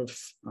this sort of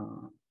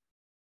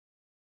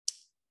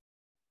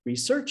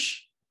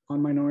research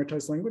on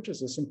minoritized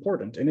languages is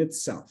important in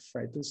itself,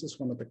 right? This is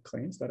one of the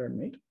claims that are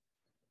made.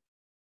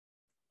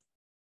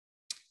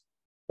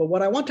 But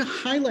what I want to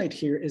highlight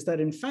here is that,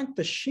 in fact,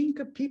 the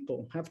Xinka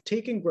people have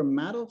taken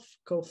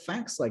grammatical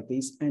facts like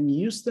these and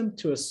used them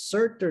to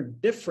assert their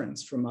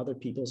difference from other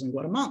peoples in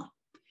Guatemala,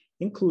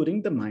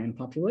 including the Mayan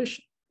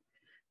population.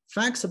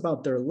 Facts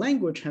about their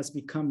language has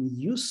become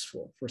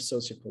useful for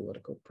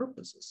sociopolitical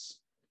purposes.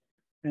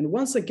 And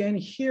once again,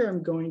 here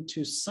I'm going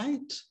to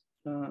cite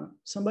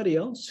somebody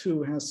else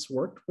who has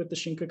worked with the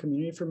Xinka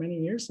community for many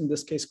years, in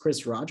this case,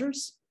 Chris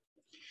Rogers,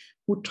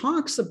 who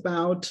talks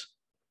about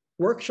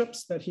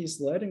workshops that he's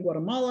led in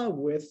Guatemala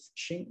with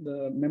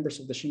the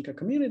members of the Xinka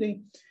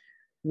community,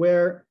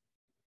 where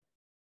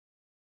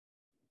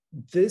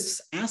this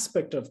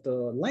aspect of the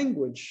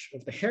language,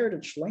 of the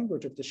heritage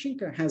language of the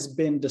Xinka, has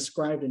been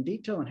described in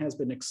detail and has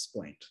been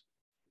explained.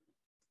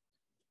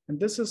 And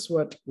this is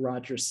what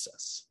Rogers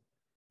says.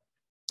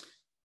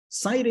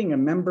 Citing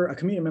a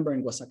community member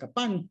in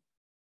Guasacapan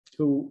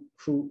who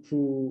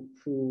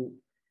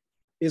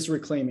is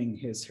reclaiming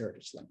his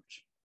heritage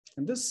language.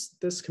 And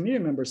this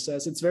community member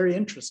says, it's very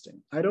interesting.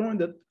 I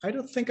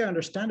don't think I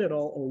understand it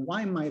all or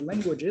why my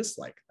language is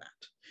like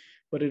that,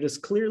 but it is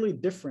clearly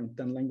different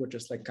than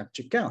languages like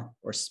Cachiquel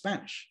or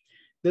Spanish.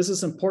 This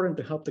is important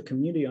to help the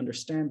community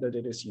understand that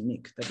it is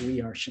unique, that we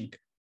are Xinka.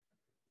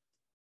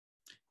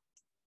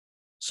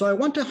 So I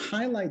want to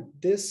highlight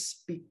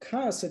this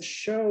because it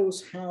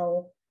shows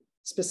how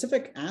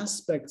specific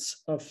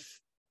aspects of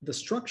the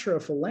structure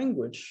of a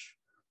language,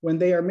 when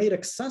they are made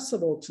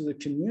accessible to the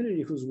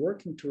community who's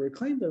working to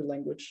reclaim their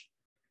language,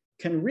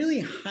 can really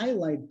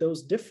highlight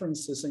those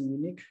differences and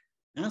unique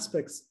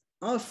aspects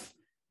of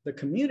the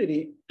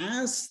community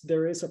as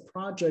there is a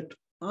project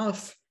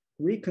of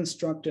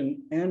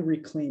reconstructing and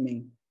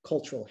reclaiming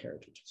cultural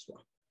heritage as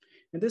well.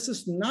 And this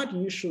is not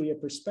usually a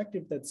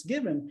perspective that's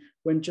given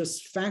when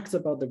just facts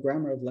about the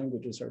grammar of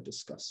languages are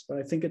discussed, but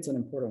I think it's an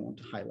important one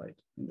to highlight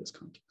in this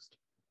context.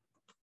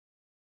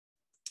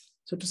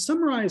 So to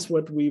summarize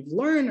what we've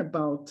learned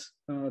about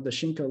the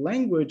Xinka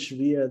language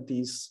via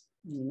these,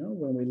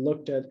 when we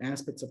looked at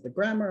aspects of the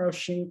grammar of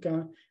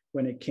Xinka,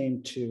 when it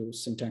came to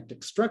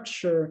syntactic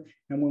structure,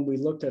 and when we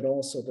looked at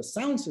also the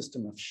sound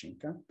system of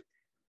Xinka,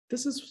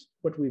 this is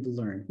what we've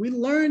learned. We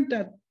learned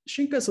that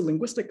Xinka is a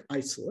linguistic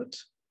isolate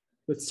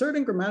with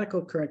certain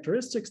grammatical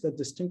characteristics that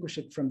distinguish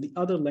it from the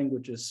other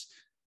languages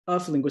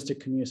of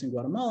linguistic communities in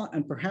Guatemala,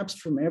 and perhaps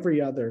from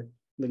every other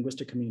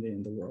linguistic community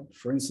in the world.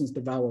 For instance,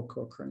 the vowel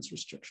co-occurrence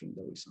restriction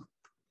that we saw.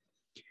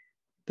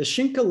 The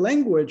Xinka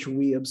language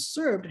we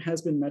observed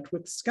has been met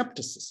with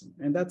skepticism,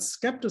 and that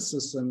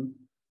skepticism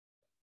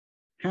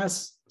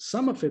has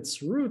some of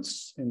its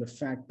roots in the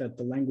fact that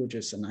the language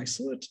is an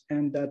isolate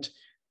and that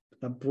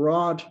a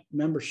broad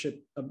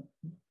membership of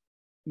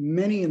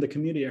many in the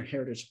community are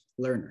heritage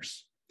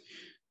learners.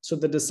 So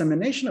the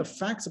dissemination of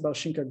facts about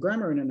Xinka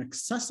grammar in an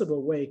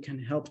accessible way can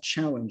help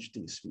challenge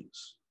these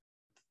views.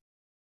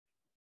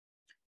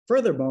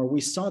 Furthermore,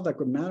 we saw that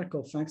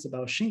grammatical facts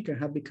about Xinka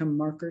have become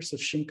markers of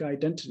Xinka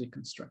identity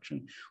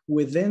construction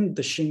within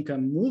the Xinka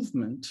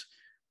movement,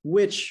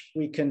 which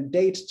we can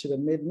date to the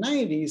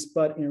mid-90s,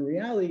 but in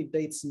reality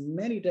dates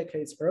many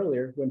decades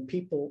earlier when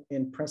people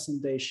in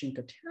present-day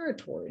Xinka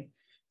territory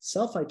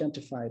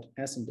self-identified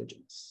as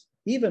indigenous,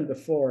 even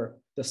before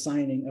the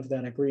signing of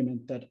that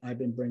agreement that I've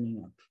been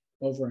bringing up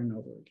over and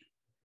over again.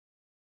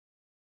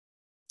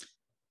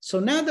 So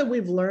now that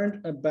we've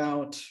learned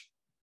about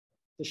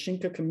the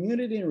Xinka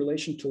community in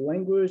relation to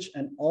language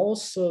and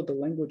also the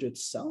language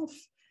itself,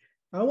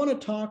 I want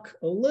to talk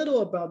a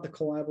little about the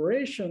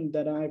collaboration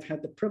that I've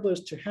had the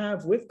privilege to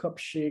have with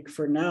COPXIG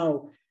for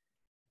now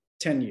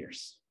 10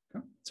 years.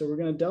 Okay? So we're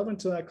going to delve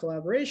into that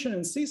collaboration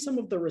and see some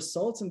of the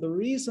results and the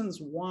reasons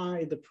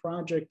why the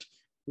project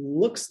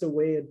looks the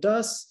way it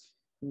does,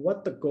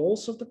 what the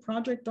goals of the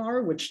project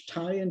are, which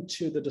tie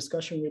into the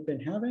discussion we've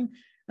been having,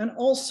 and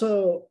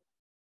also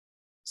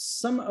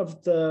some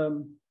of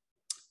the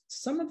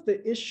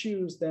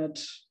issues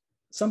that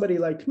somebody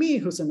like me,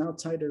 who's an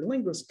outsider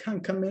linguist, can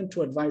come in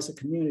to advise the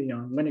community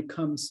on when it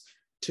comes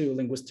to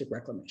linguistic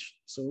reclamation.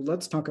 So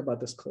let's talk about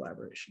this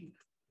collaboration.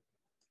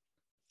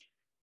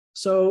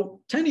 So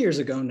 10 years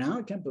ago now,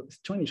 I can't believe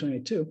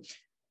 2022,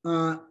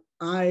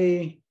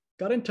 I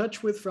got in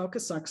touch with Frauke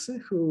Sachse,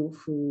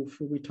 who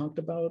we talked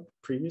about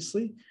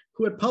previously,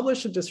 who had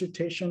published a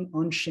dissertation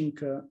on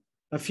Xinka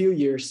a few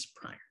years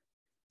prior.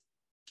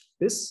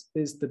 This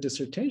is the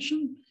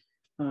dissertation,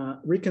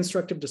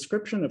 Reconstructive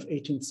Description of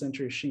 18th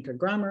Century Xinka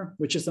Grammar,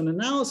 which is an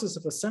analysis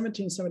of a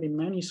 1770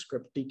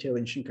 manuscript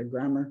detailing Xinka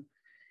grammar.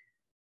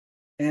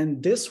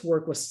 And this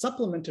work was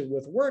supplemented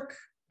with work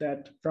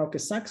that Frauke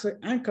Saxe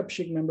and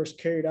COPXIG members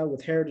carried out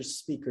with heritage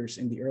speakers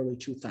in the early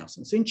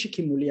 2000s in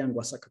Chiquimulilla and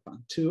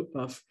Guasacapan, two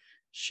of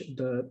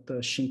the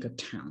Xinka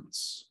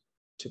towns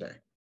today.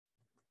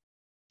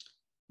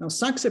 Now,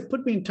 Saxe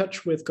put me in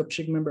touch with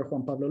COPXIG member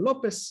Juan Pablo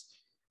Lopez,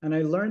 and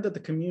I learned that the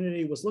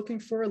community was looking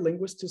for a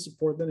linguist to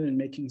support them in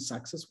making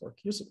Saxe's work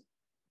usable.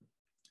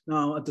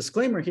 Now, a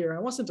disclaimer here, I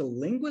wasn't a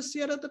linguist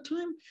yet at the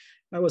time.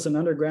 I was an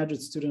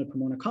undergraduate student at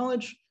Pomona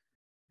College,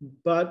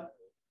 but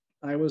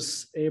I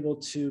was able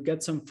to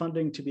get some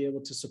funding to be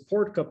able to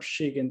support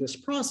COPXIG in this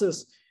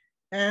process,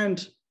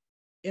 and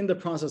in the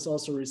process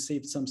also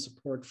received some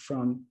support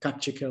from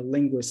Cachica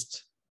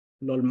linguist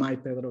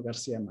Lolmay Pedro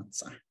Garcia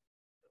Matza,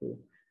 who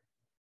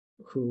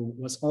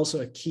was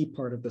also a key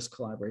part of this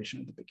collaboration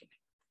at the beginning.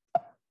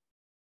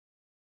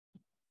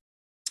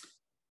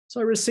 So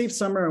I received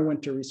summer and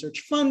winter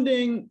research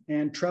funding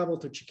and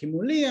traveled to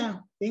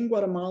Chiquimulilla in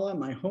Guatemala,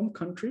 my home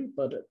country,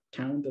 but a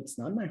town that's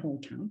not my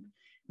hometown.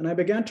 And I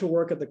began to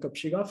work at the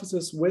COPXIG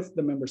offices with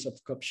the members of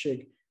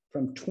COPXIG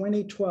from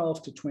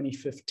 2012 to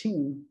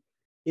 2015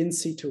 in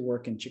situ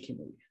work in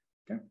Chiquimulilla,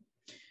 okay?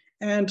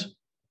 And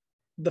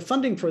the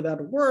funding for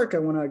that work, I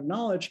want to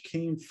acknowledge,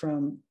 came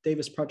from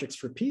Davis Projects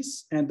for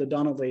Peace and the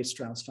Donald A.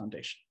 Strauss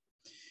Foundation.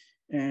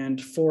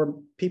 And for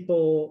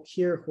people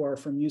here who are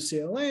from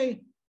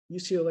UCLA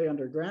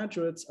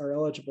undergraduates are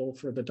eligible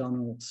for the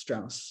Donald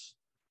Strauss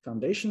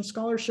Foundation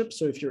Scholarship.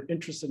 So if you're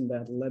interested in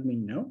that, let me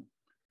know,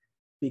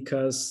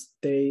 because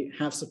they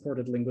have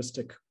supported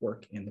linguistic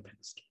work in the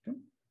past. Okay?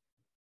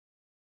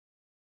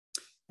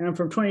 And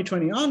from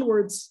 2020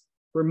 onwards,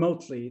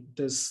 remotely,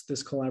 this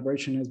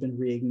collaboration has been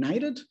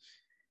reignited.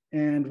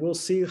 And we'll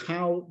see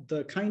how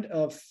the kind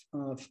of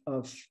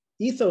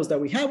ethos that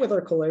we have with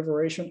our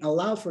collaboration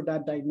allow for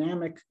that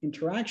dynamic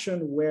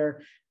interaction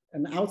where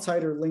an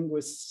outsider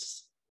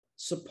linguist's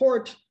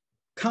support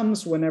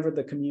comes whenever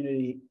the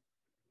community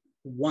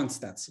wants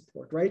that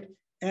support, right?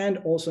 And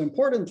also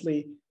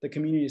importantly, the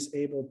community is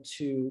able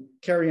to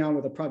carry on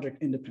with the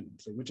project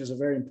independently, which is a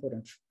very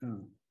important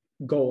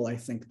goal, I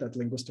think, that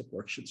linguistic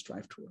work should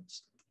strive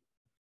towards.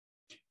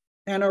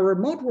 And our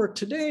remote work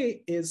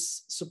today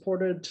is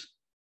supported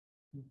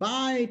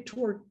by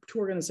two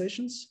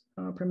organizations,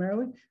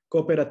 primarily.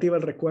 Cooperativa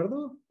El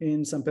Recuerdo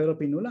in San Pedro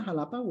Pinula,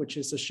 Jalapa, which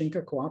is a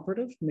Xinka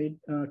cooperative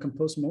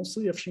composed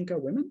mostly of Xinka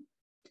women.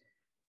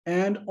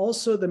 And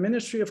also the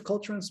Ministry of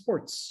Culture and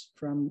Sports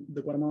from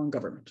the Guatemalan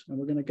government. And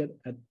we're going to get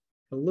at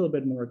a little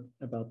bit more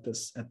about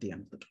this at the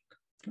end of the talk.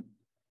 Okay.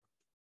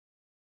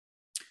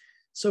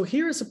 So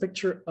here is a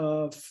picture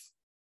of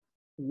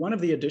one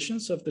of the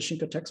editions of the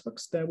Xinka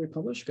textbooks that we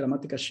published,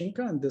 Gramática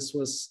Xinka, and this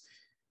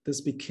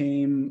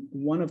became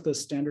one of the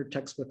standard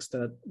textbooks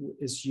that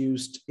is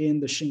used in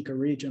the Xinka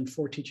region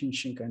for teaching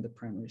Xinka in the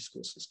primary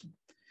school system.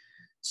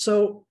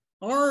 So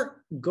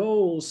our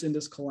goals in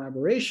this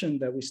collaboration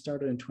that we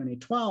started in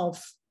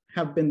 2012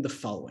 have been the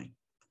following: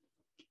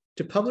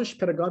 to publish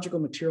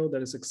pedagogical material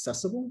that is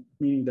accessible,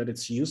 meaning that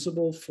it's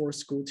usable for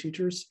school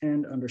teachers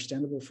and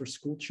understandable for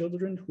school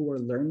children who are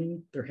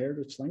learning their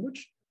heritage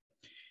language.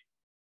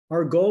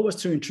 Our goal was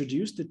to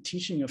introduce the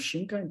teaching of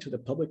Xinka into the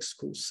public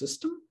school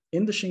system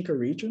in the Xinka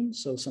region,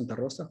 so Santa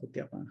Rosa,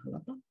 Jutiapa, and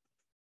Jalapa.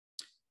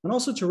 And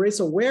also to raise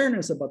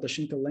awareness about the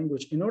Xinka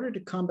language in order to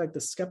combat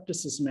the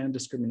skepticism and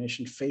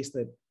discrimination faced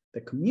at the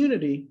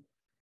community,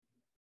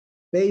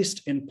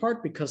 based in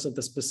part because of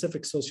the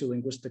specific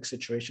sociolinguistic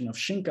situation of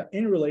Xinka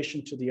in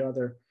relation to the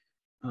other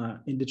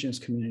indigenous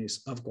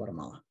communities of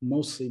Guatemala,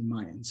 mostly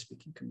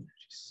Mayan-speaking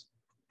communities.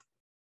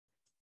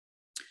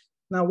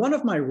 Now, one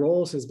of my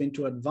roles has been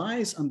to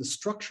advise on the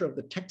structure of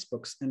the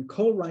textbooks and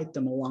co-write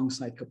them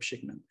alongside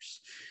COPXIG members.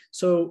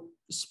 So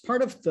as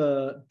part of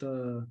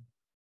the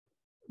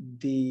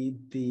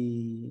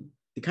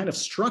kind of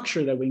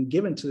structure that we've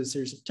given to the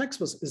series of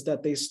textbooks is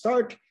that they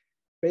start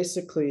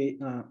basically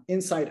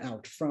inside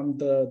out, from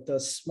the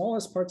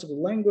smallest parts of the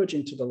language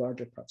into the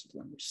larger parts of the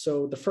language.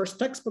 So the first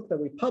textbook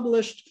that we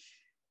published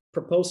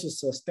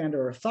proposes a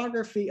standard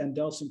orthography and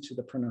delves into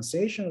the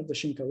pronunciation of the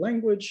Xinka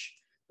language.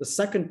 The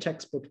second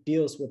textbook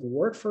deals with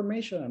word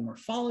formation and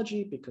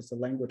morphology, because the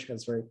language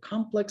has a very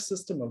complex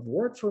system of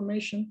word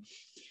formation.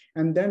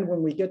 And then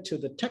when we get to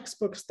the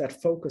textbooks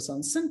that focus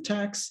on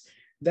syntax,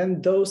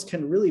 then those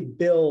can really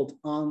build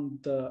on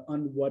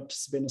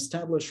what's been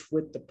established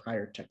with the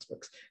prior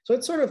textbooks. So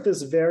it's sort of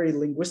this very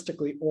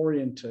linguistically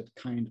oriented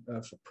kind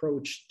of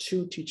approach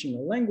to teaching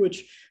a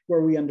language,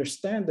 where we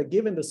understand that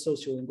given the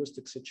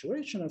sociolinguistic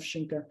situation of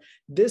Xinka,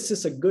 this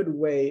is a good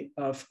way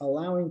of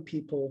allowing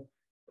people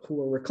who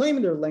are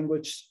reclaiming their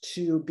language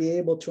to be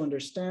able to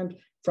understand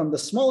from the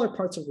smaller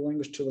parts of the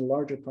language to the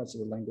larger parts of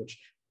the language,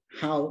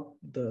 how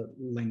the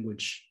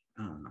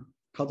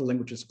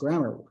language's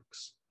grammar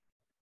works.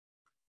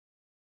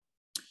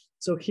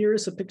 So here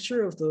is a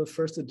picture of the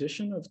first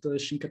edition of the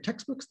Xinka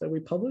textbooks that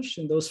we published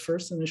in those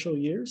first initial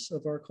years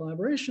of our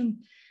collaboration.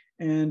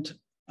 And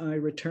I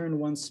return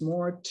once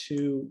more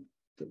to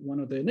one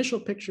of the initial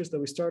pictures that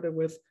we started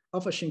with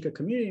of a Xinka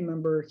community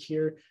member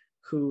here,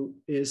 who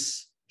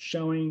is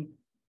showing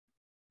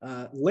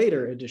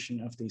later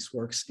edition of these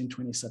works in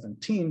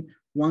 2017,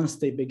 once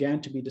they began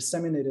to be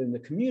disseminated in the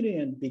community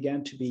and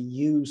began to be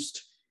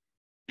used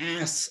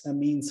as a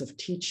means of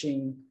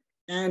teaching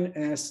and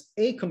as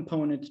a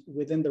component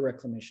within the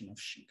reclamation of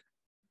Xinka.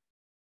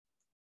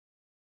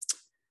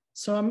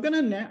 So I'm going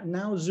to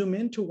now zoom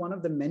into one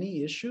of the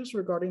many issues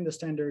regarding the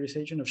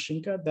standardization of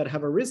Xinka that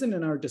have arisen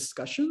in our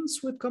discussions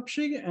with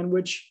COPXIG and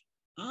which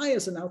I,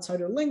 as an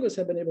outsider linguist,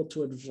 have been able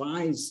to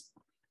advise.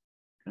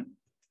 Okay?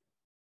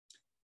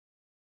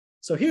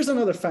 So here's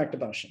another fact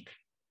about Xinka.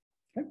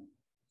 Okay?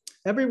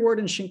 Every word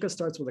in Xinka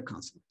starts with a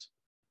consonant.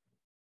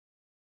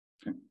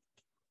 Okay?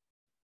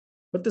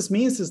 What this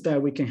means is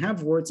that we can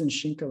have words in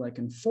Xinka like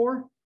in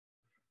for,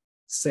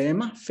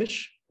 seema,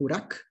 fish,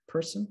 hurak,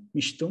 person,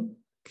 mishtum,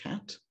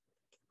 cat.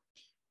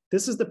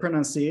 This is the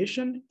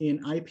pronunciation in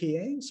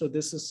IPA. So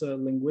this is a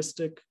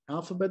linguistic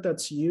alphabet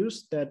that's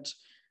used that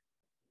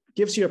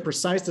gives you a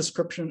precise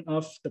description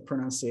of the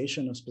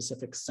pronunciation of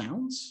specific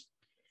sounds.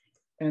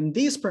 And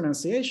these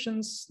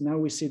pronunciations, now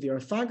we see the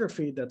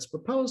orthography that's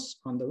proposed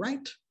on the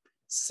right,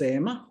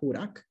 seema,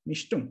 hurak,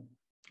 mishtum.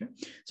 Okay?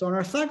 So an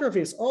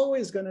orthography is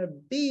always going to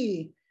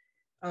be,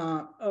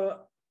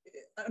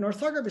 an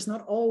orthography is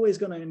not always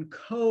going to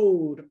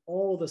encode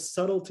all the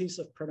subtleties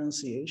of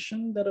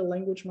pronunciation that a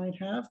language might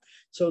have.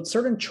 So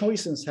certain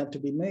choices have to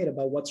be made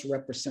about what's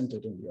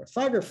represented in the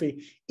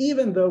orthography,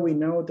 even though we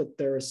know that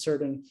there are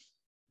certain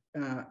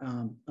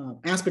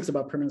aspects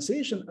about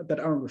pronunciation that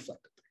aren't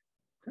reflected.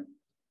 Okay?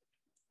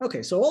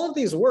 Okay, so all of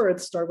these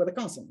words start with a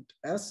consonant,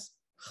 S,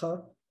 H,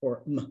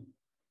 or M.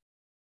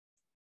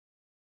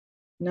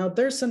 Now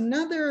there's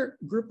another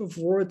group of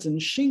words in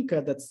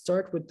Xinka that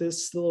start with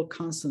this little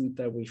consonant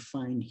that we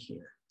find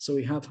here. So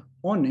we have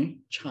one,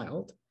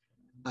 child,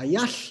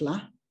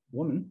 ayashla,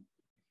 woman,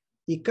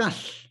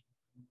 ikash,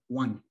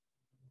 one.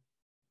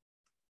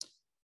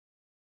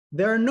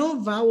 There are no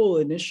vowel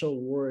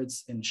initial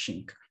words in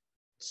Xinka.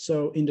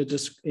 So in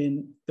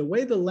the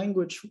way the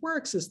language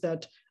works is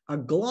that a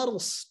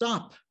glottal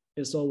stop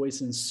is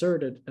always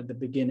inserted at the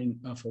beginning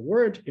of a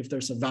word if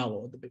there's a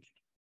vowel at the beginning.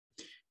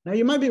 Now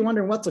you might be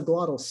wondering, what's a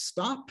glottal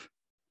stop?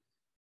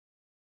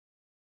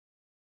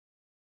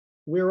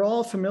 We're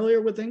all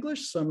familiar with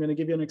English, so I'm going to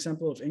give you an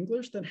example of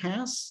English that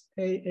has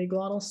a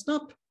glottal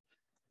stop.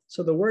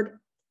 So the word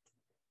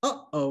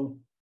uh-oh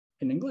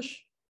in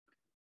English,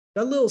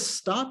 that little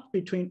stop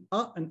between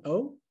and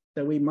o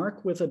that we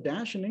mark with a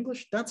dash in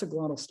English, that's a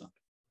glottal stop.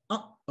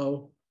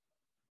 Uh-oh.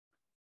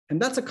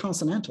 And that's a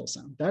consonantal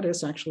sound. That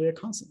is actually a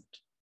consonant.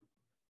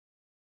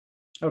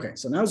 Okay,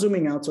 so now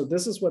zooming out. So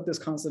this is what this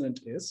consonant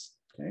is.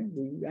 Okay,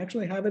 we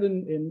actually have it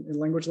in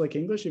language like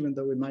English, even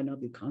though we might not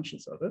be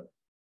conscious of it.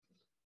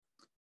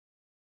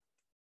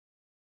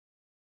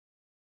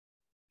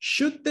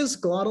 Should this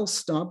glottal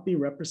stop be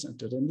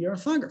represented in the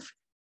orthography?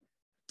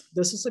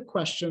 This is a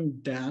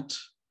question that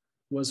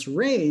was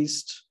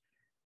raised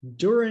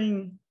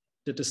during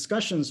the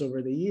discussions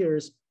over the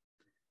years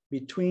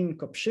between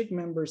COPXIG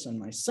members and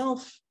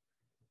myself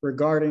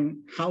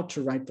regarding how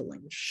to write the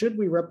language. Should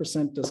we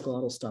represent this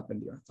glottal stop in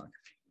the orthography?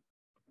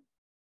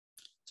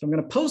 So I'm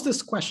going to pose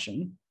this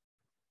question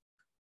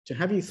to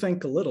have you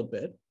think a little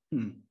bit.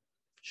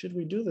 Should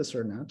we do this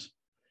or not?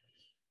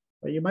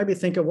 Well, you might be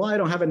thinking, well, I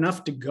don't have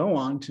enough to go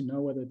on to know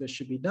whether this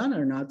should be done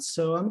or not.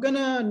 So I'm going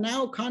to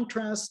now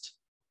contrast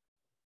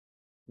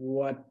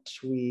what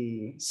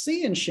we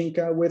see in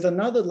Xinka with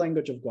another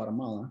language of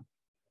Guatemala,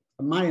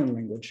 a Mayan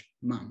language,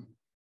 Mam.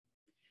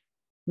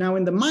 Now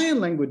in the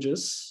Mayan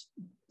languages,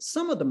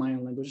 some of the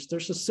Mayan languages,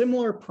 there's a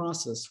similar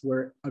process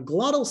where a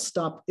glottal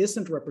stop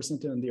isn't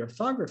represented in the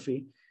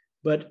orthography,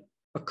 but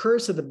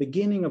occurs at the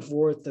beginning of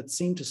words that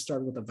seem to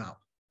start with a vowel.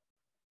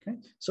 Okay,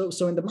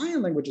 so in the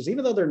Mayan languages,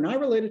 even though they're not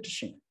related to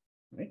Xinka,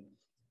 right,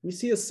 we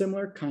see a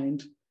similar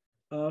kind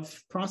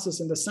of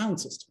process in the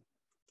sound system.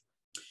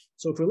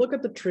 So if we look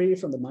at the tree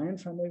from the Mayan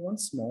family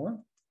once more,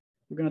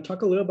 we're going to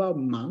talk a little about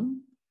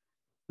Mam,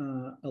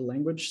 a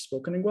language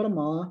spoken in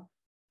Guatemala,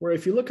 where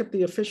if you look at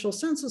the official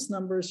census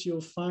numbers,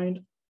 you'll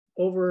find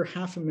over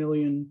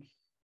 500,000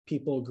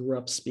 people grew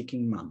up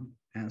speaking Mam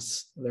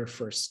as their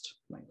first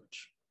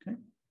language. Okay,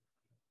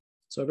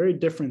 so a very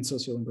different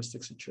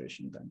sociolinguistic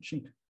situation than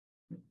Xinka.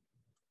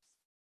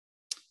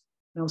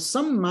 Now,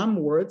 some Mam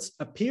words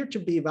appear to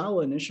be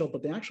vowel initial,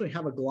 but they actually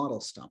have a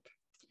glottal stop.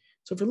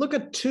 So if you look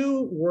at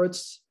two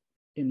words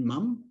in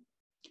Mam,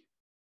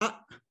 a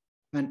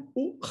and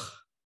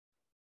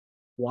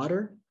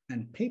water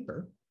and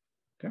paper,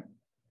 okay?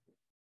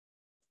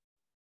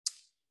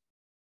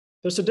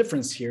 There's a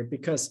difference here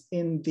because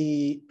in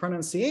the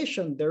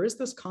pronunciation, there is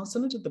this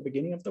consonant at the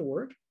beginning of the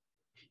word.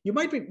 You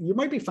might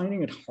be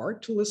finding it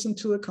hard to listen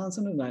to a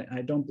consonant.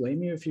 I don't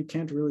blame you if you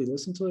can't really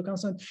listen to a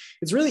consonant.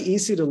 It's really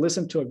easy to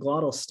listen to a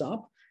glottal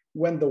stop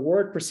when the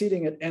word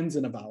preceding it ends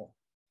in a vowel.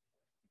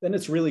 Then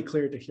it's really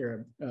clear to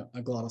hear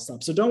a glottal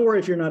stop. So don't worry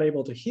if you're not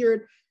able to hear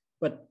it,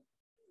 but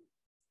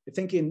I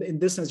think in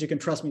this sense, you can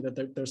trust me that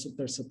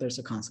there's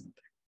a consonant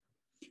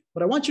there.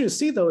 What I want you to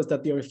see though is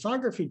that the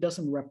orthography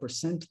doesn't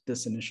represent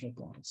this initial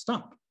glottal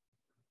stop.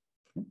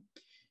 Okay.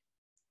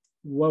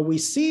 what we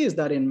see is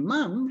that in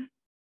Mam,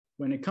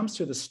 when it comes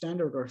to the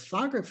standard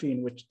orthography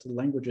in which the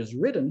language is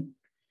written,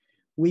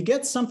 we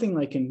get something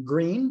like in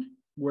green,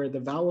 where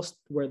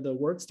the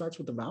word starts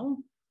with the vowel,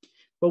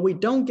 but we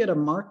don't get a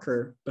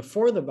marker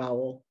before the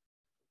vowel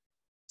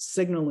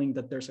signaling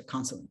that there's a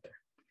consonant there.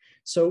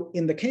 So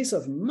in the case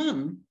of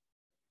Mam,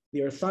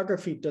 the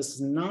orthography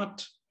does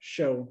not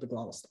show the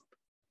glottal stop.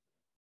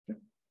 Okay.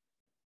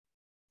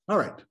 All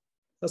right,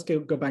 let's go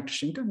back to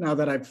Xinka. Now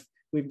that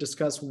we've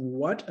discussed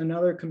what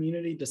another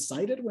community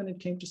decided when it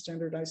came to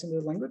standardizing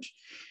the language,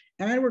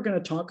 and we're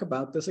going to talk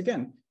about this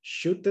again.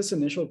 Should this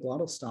initial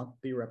glottal stop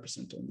be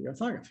represented in the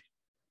orthography?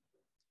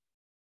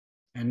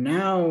 And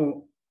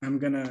now I'm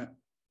going to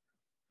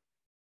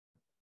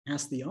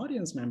ask the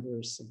audience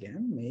members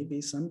again,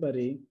 maybe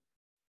somebody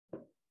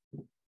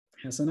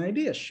has an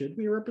idea. Should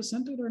we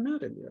represent it or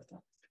not in the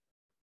orthography?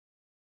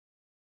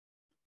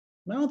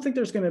 I don't think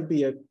there's going to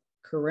be a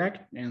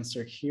correct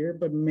answer here,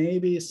 but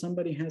maybe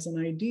somebody has an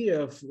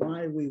idea of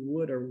why we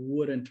would or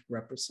wouldn't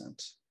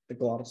represent the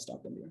glottal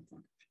stop in the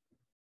orthography.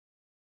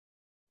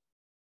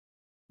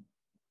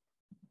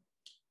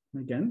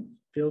 Again,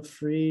 feel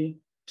free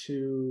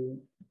to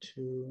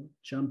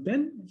jump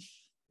in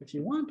if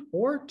you want,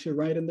 or to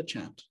write in the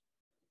chat.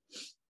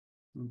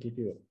 I'll give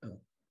you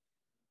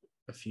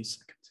a few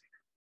seconds.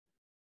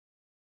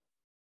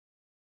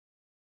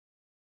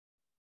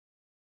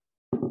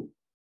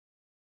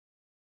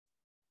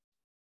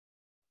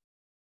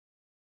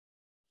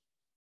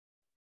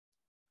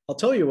 I'll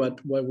tell you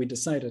what we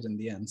decided in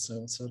the end,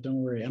 so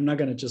don't worry. I'm not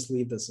going to just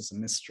leave this as a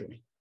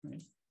mystery.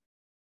 Right?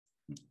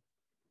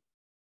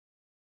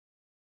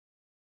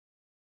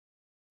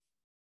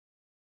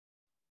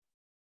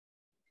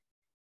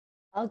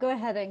 I'll go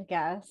ahead and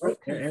guess.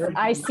 Okay.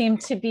 I seem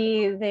to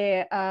be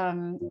the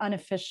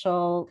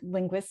unofficial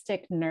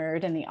linguistic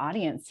nerd in the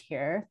audience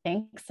here.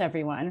 Thanks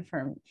everyone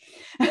for,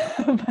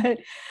 but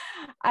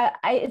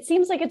it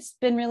seems like it's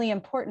been really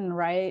important,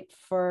 right,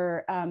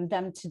 for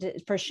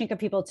for Xinka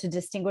people to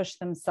distinguish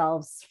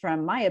themselves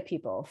from Maya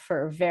people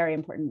for very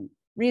important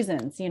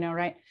reasons,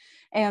 right?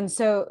 And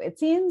so it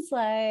seems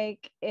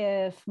like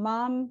if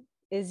Mom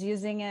is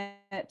using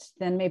it,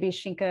 then maybe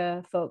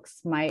Xinka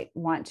folks might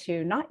want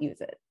to not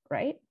use it.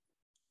 Right?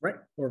 Right,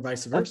 or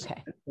vice versa.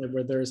 Okay.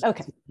 Where there's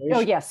okay. Oh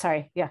yeah,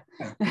 sorry. Yeah.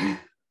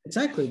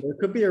 Exactly. There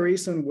could be a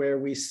reason where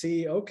we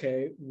see,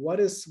 okay, what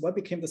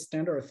became the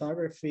standard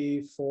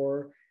orthography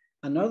for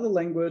another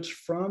language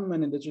from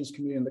an indigenous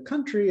community in the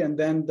country, and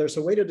then there's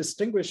a way to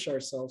distinguish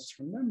ourselves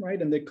from them,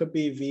 right? And they could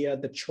be via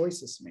the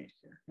choices made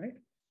here, right?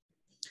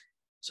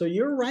 So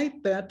you're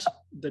right that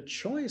the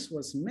choice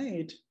was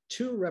made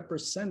to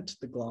represent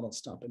the glottal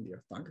stop in the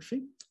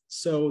orthography.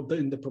 So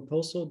in the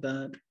proposal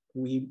that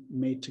we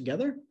made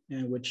together,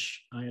 and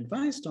which I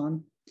advised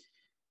on,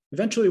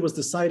 eventually it was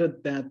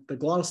decided that the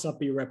glottal stop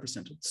be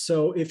represented.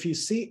 So if you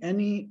see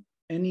every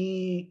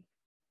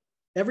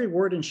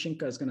word in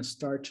Xinka is going to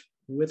start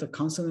with a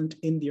consonant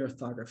in the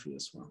orthography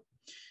as well.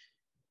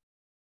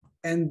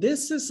 And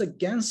this is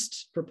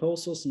against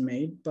proposals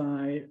made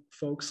by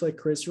folks like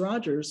Chris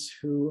Rogers,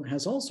 who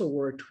has also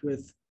worked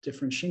with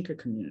different Xinka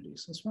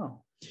communities as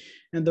well.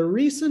 And the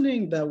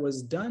reasoning that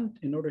was done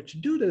in order to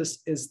do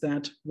this is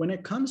that when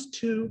it comes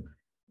to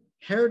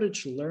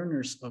heritage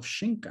learners of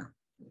Xinka,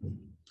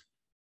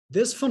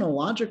 this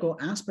phonological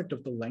aspect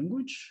of the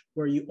language,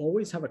 where you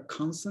always have a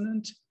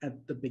consonant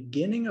at the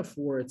beginning of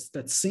words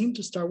that seem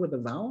to start with a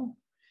vowel,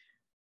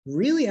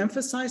 really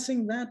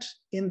emphasizing that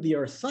in the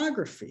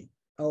orthography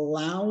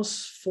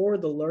allows for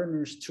the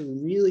learners to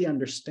really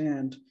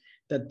understand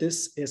that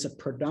this is a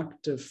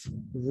productive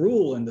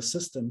rule in the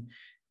system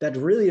that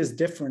really is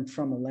different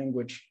from a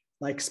language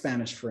like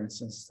Spanish, for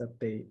instance, that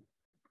they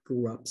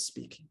grew up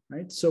speaking,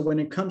 right? So when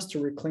it comes to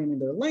reclaiming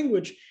their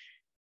language,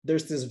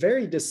 there's this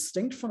very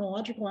distinct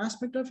phonological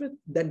aspect of it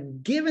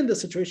that, given the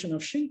situation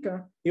of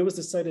Xinka, it was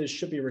decided it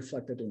should be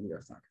reflected in the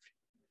orthography.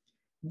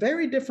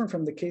 Very different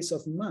from the case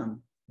of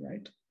Mam,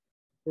 right?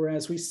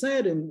 Whereas we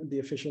said in the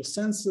official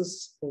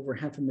census, over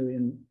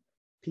 500,000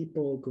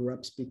 people grew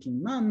up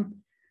speaking Mam.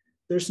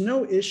 There's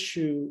no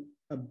issue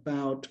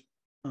about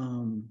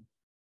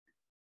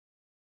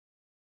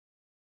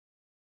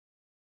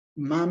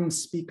Mam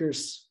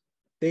speakers.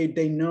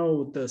 They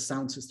know the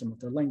sound system of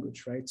their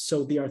language, right?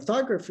 So the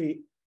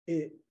orthography,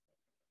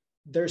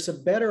 there's a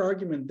better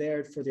argument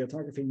there for the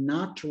orthography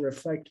not to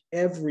reflect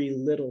every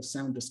little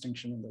sound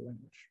distinction in the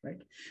language,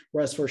 right?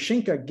 Whereas for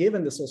Xinka,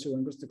 given the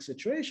sociolinguistic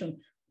situation,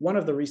 one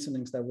of the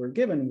reasonings that were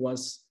given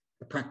was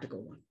a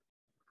practical one.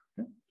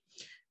 Okay?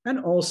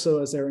 And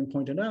also, as Erin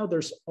pointed out,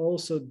 there's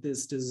also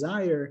this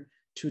desire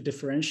to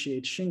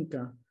differentiate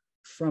Xinka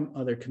from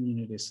other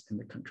communities in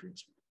the country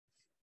as well.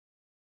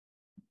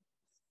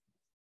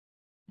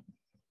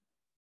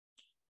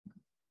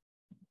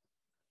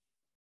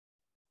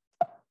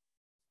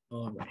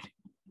 All right.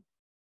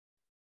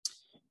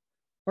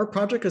 Our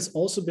project has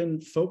also been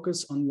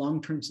focused on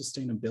long-term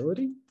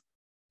sustainability.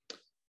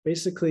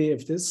 Basically,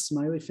 if this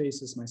smiley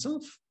face is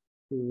myself,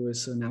 who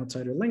is an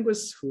outsider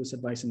linguist, who is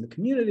advising the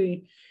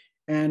community,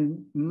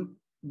 and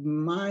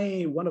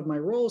one of my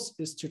roles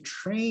is to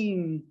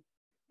train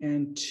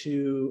and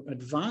to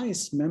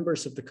advise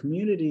members of the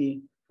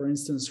community, for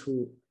instance,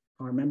 who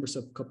are members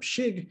of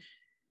COPXIG,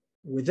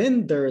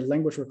 within their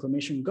language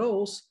reclamation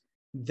goals.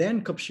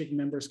 Then COPXIG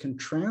members can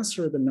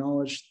transfer the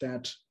knowledge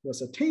that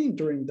was attained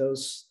during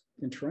those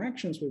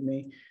interactions with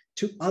me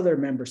to other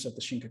members of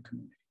the Xinka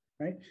community,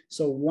 right?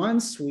 So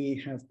once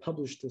we have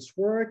published this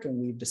work and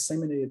we've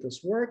disseminated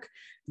this work,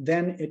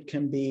 then it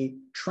can be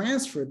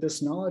transferred,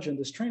 this knowledge and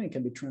this training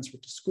can be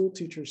transferred to school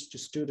teachers, to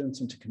students,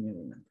 and to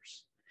community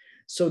members.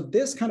 So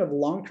this kind of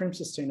long-term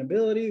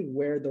sustainability,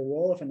 where the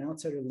role of an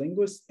outsider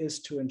linguist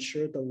is to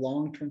ensure the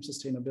long-term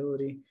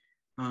sustainability,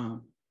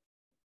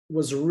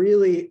 was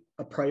really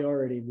a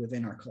priority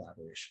within our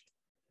collaboration.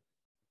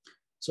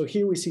 So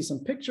here we see some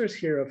pictures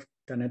here of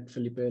Canet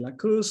Felipe de la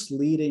Cruz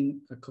leading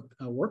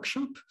a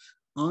workshop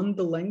on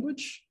the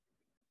language.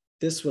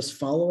 This was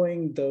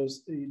following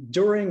those,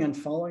 during and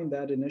following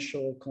that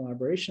initial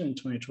collaboration in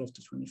 2012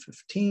 to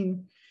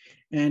 2015.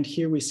 And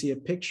here we see a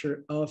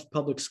picture of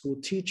public school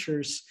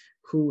teachers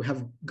who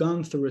have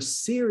gone through a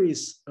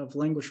series of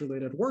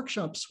language-related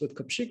workshops with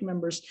COPXIG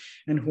members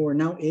and who are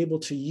now able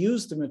to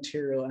use the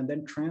material and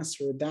then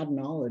transfer that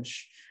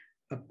knowledge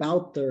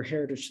about their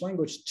heritage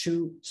language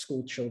to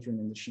school children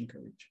in the Xinka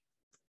region.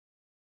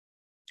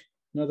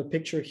 Another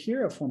picture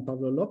here of Juan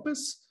Pablo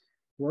Lopez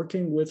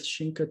working with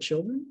Xinka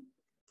children.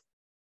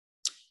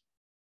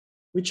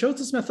 We chose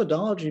this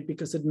methodology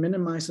because it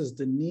minimizes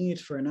the need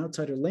for an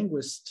outsider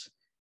linguist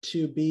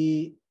to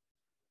be,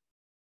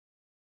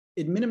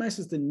 it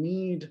minimizes the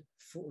need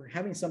for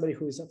having somebody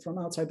who is from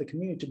outside the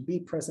community to be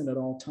present at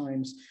all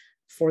times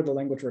for the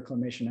language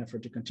reclamation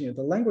effort to continue.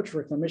 The language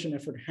reclamation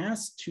effort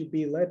has to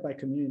be led by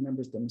community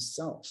members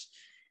themselves.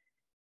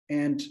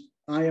 And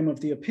I am of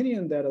the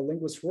opinion that a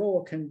linguist's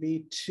role can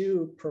be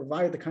to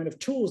provide the kind of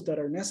tools that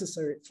are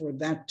necessary for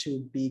that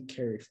to be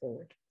carried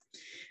forward.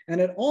 And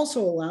it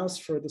also allows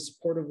for the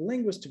support of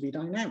linguists to be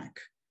dynamic.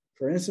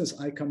 For instance,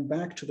 I come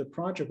back to the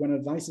project when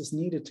advice is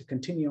needed to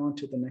continue on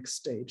to the next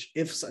stage,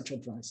 if such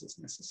advice is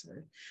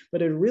necessary.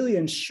 But it really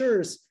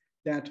ensures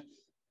that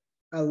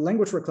a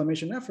language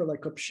reclamation effort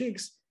like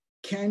COPXIG's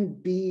can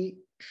be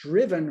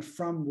driven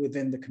from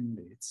within the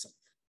community itself.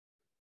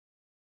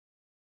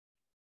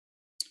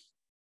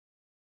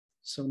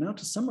 So now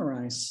to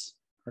summarize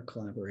our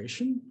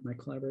collaboration, my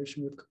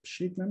collaboration with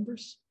COPXIG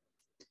members.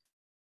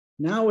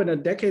 Now in a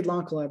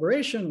decade-long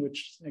collaboration,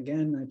 which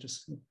again,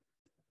 it's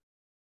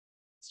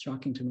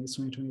shocking to me, it's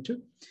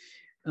 2022,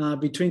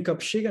 between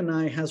COPXIG and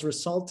I has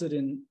resulted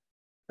in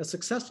a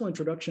successful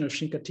introduction of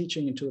Xinka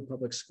teaching into the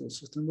public school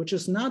system, which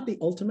is not the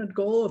ultimate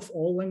goal of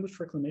all language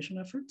reclamation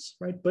efforts,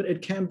 right? But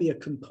it can be a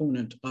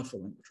component of a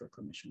language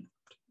reclamation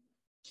effort.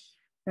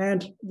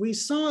 And we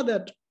saw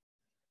that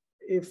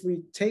if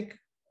we take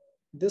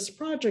this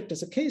project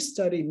as a case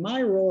study,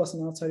 my role as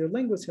an outsider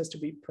linguist has to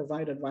be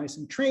provide advice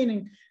and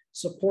training,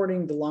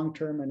 supporting the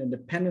long-term and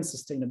independent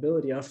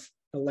sustainability of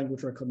a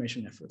language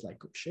reclamation effort like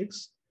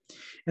COPXIG's.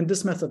 And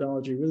this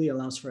methodology really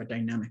allows for a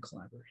dynamic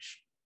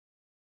collaboration.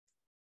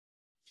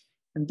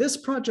 And this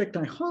project,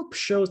 I hope,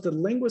 shows that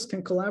linguists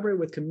can collaborate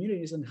with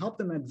communities and help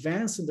them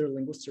advance in their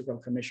linguistic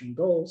reclamation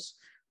goals,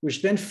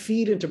 which then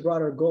feed into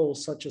broader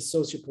goals such as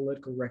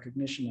sociopolitical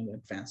recognition and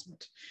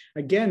advancement.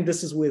 Again,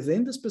 this is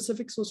within the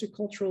specific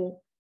sociocultural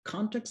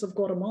context of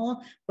Guatemala,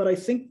 but I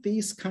think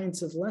these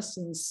kinds of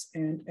lessons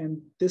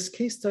and this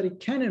case study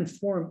can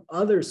inform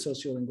other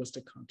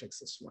sociolinguistic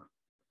contexts as well.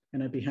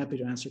 And I'd be happy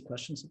to answer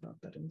questions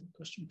about that in the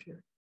question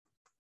period.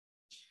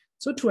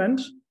 So to end,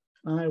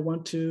 I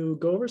want to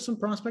go over some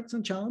prospects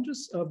and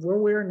challenges of where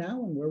we are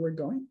now and where we're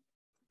going.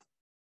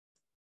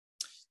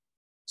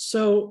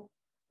 So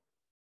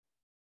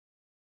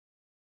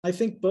I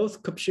think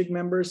both COPXIG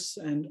members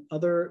and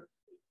other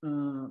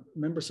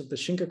members of the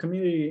Xinka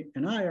community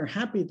and I are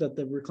happy that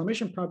the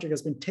reclamation project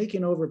has been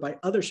taken over by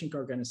other Xinka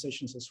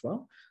organizations as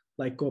well,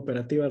 like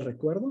Cooperativa El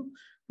Recuerdo,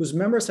 whose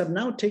members have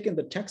now taken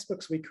the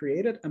textbooks we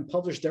created and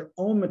published their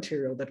own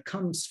material that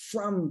comes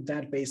from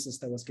that basis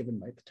that was given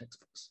by the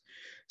textbooks.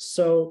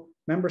 So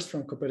members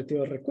from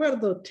Cooperativa El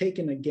Recuerdo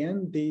taken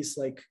again these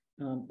like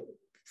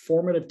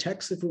formative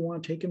texts, if we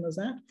want to take them as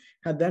that,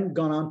 had then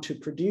gone on to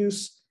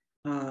produce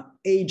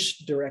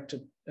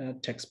age-directed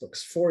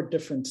textbooks for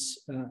different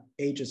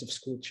ages of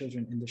school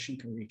children in the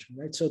Xinka region,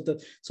 right? So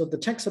the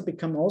texts have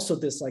become also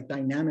this like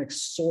dynamic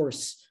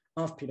source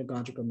of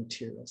pedagogical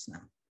materials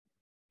now.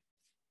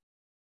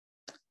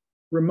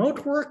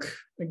 Remote work,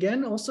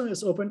 again, also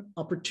has opened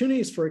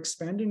opportunities for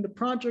expanding the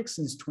project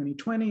since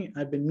 2020.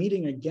 I've been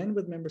meeting again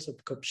with members of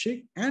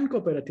COPXIG and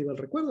Cooperativa El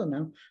Recuerdo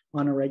now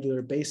on a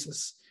regular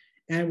basis.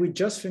 And we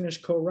just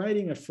finished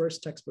co-writing a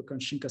first textbook on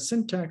Xinka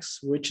syntax,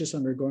 which is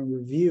undergoing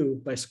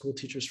review by school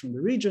teachers from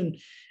the region.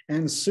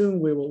 And soon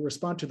we will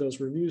respond to those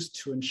reviews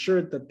to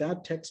ensure that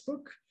that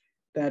textbook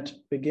that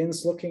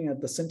begins looking at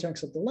the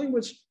syntax of the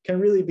language can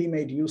really be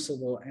made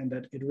usable and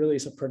that it really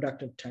is a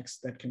productive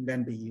text that can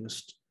then be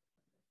used,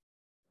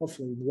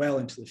 hopefully well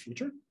into the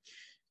future.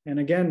 And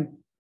again,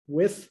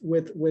 with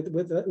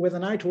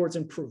an eye towards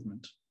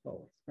improvement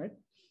always, right?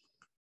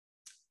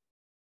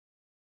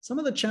 Some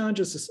of the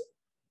challenges is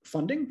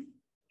funding.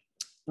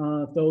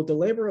 Though the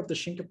labor of the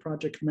Xinka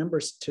project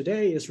members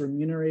today is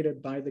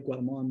remunerated by the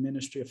Guatemalan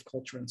Ministry of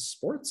Culture and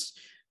Sports.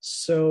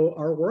 So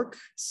our work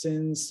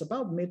since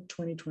about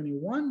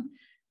mid-2021,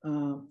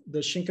 the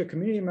Xinka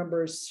community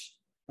members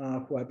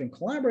who I've been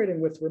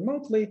collaborating with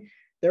remotely,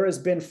 there has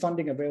been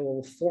funding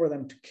available for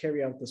them to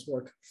carry out this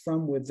work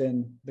from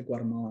within the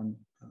Guatemalan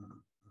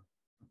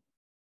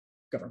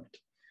government.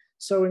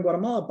 So in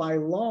Guatemala, by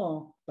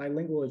law,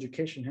 bilingual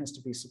education has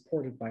to be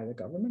supported by the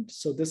government.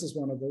 So this is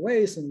one of the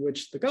ways in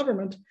which the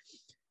government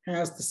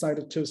has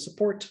decided to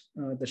support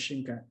the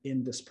Xinka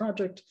in this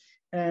project.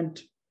 And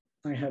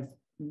I have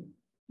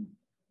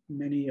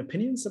many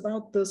opinions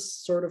about this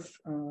sort of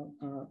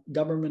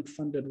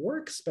government-funded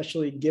work,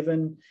 especially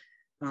given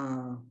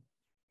the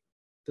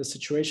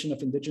situation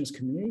of indigenous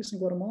communities in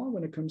Guatemala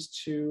when it comes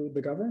to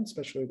the government,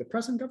 especially the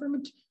present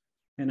government.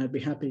 And I'd be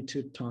happy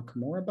to talk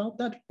more about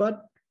that.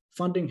 But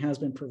funding has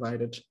been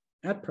provided,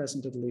 at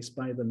present at least,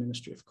 by the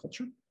Ministry of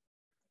Culture.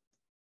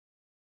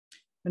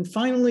 And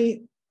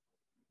finally,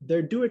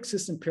 there do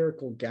exist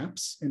empirical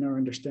gaps in our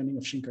understanding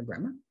of Xinka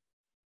grammar.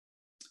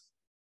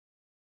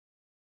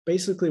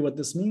 Basically, what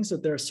this means is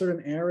that there are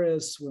certain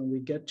areas when we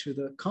get to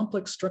the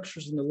complex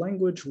structures in the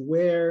language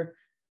where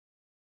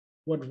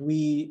what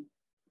we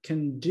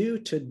can do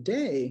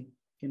today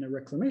in a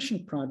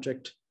reclamation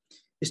project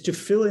is to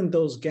fill in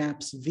those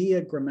gaps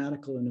via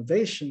grammatical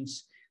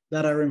innovations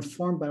that are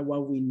informed by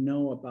what we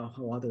know about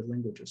how other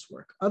languages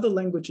work. Other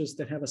languages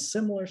that have a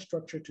similar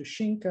structure to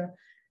Xinka,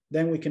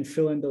 then we can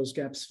fill in those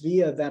gaps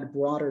via that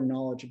broader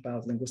knowledge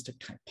about linguistic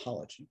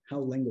typology, how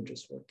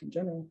languages work in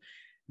general.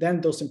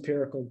 Then those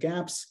empirical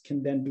gaps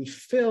can then be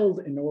filled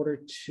in order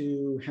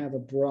to have a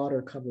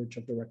broader coverage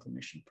of the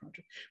reclamation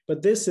project.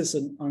 But this is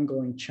an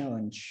ongoing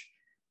challenge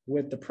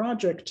with the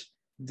project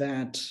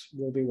that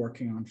we'll be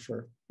working on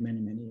for many,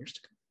 many years to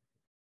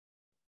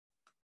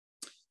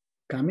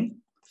come. Cami,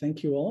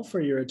 thank you all for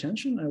your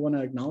attention. I want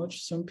to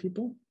acknowledge some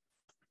people.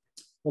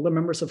 All the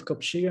members of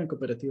COPXIG and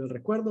Cooperativa del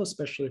Recuerdo,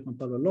 especially Juan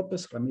Pablo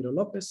Lopez, Ramiro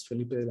Lopez,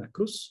 Felipe de la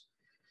Cruz,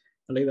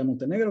 Aleida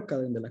Montenegro,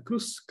 Karen de la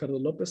Cruz,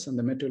 Carlos Lopez, and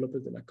Demetrio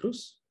Lopez de la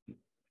Cruz.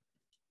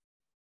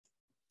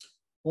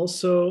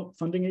 Also,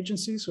 funding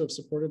agencies who have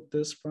supported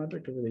this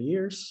project over the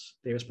years: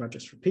 the U.S.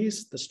 Projects for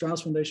Peace, the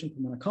Strauss Foundation,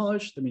 Pomona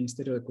College, the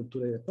Ministerio de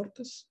Cultura y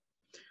Deportes,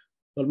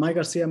 Olmay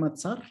Garcia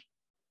Matzar,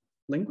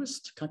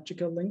 linguist,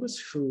 COPXIG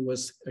linguist, who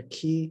was a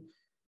key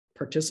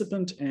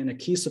participant and a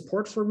key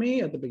support for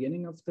me at the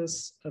beginning of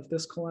this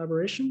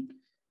collaboration.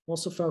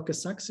 Also, Frauke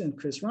Sachse and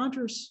Chris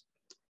Rogers,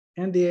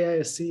 and the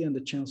AISC and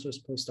the Chancellor's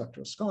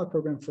Postdoctoral Scholar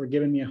Program for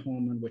giving me a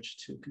home on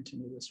which to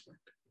continue this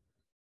work.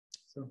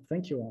 So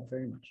thank you all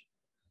very much.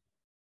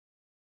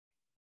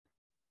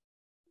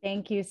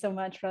 Thank you so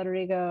much,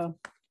 Rodrigo.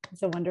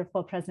 It's a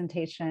wonderful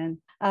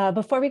presentation.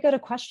 Before we go to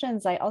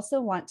questions, I also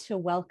want to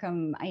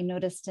welcome, I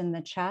noticed in the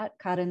chat,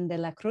 Karen de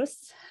la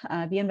Cruz.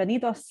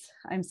 Bienvenidos.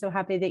 I'm so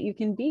happy that you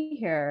can be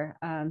here.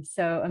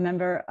 So a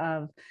member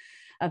of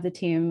the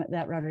team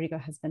that Rodrigo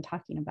has been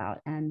talking about,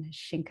 and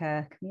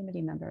Xinka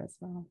community member as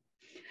well.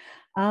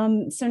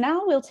 So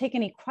now we'll take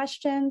any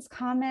questions,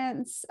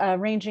 comments,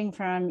 ranging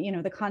from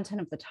the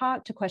content of the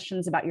talk to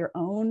questions about your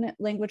own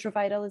language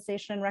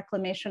revitalization,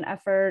 reclamation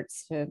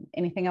efforts, to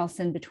anything else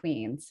in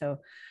between. So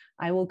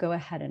I will go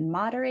ahead and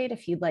moderate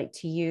if you'd like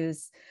to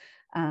use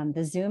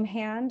the Zoom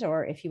hand,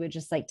 or if you would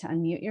just like to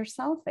unmute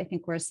yourself. I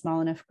think we're a small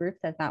enough group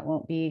that that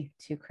won't be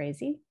too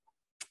crazy.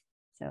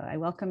 So I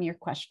welcome your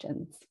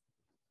questions.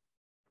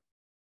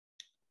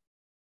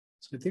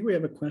 So I think we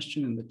have a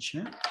question in the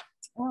chat.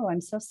 Oh, I'm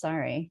so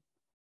sorry.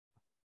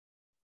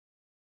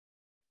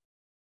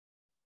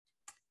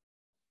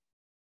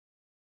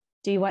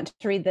 Do you want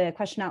to read the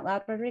question out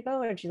loud,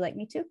 Rodrigo, or would you like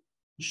me to?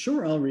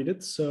 Sure, I'll read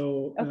it.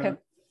 So okay.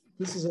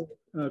 This is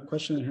a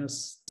question that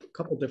has a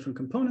couple different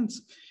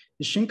components.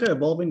 Is Xinka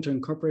evolving to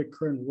incorporate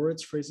current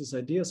words, phrases,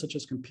 ideas such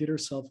as computer,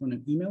 cell phone,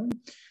 and emailing?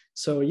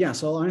 So yeah,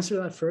 so I'll answer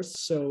that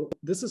first. So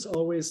this is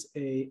always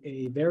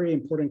a very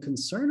important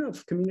concern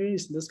of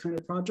communities in this kind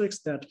of projects,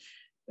 that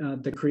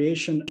the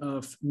creation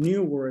of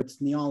new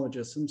words,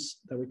 neologisms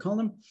that we call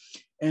them.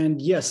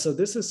 And yes, so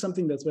this is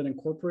something that's been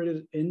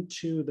incorporated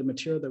into the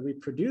material that we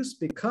produce,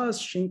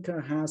 because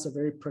Xinka has a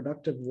very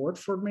productive word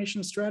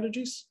formation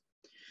strategies.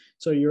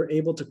 So you're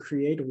able to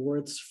create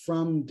words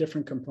from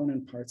different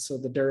component parts. So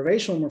the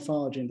derivational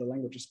morphology in the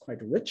language is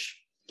quite rich.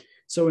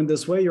 So in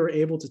this way, you're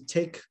able to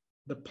take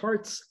the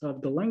parts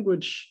of the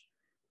language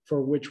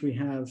for which we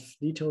have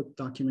detailed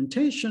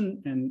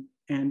documentation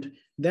and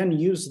then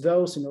use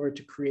those in order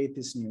to create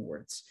these new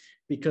words,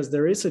 because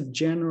there is a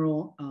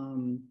general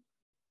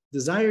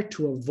desire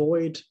to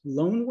avoid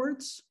loan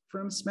words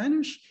from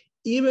Spanish,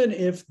 even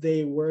if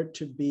they were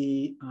to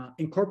be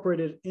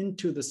incorporated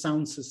into the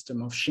sound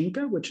system of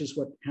Xinka, which is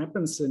what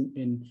happens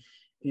in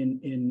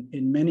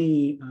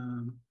many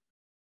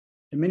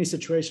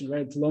situations,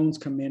 right? Loans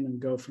come in and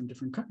go from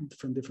different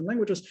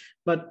languages,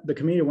 but the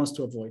community wants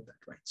to avoid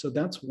that, right? So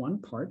that's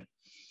one part.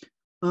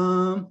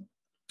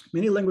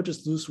 Many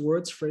languages lose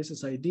words,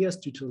 phrases, ideas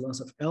due to the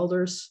loss of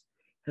elders.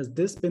 has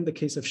this been the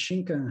case of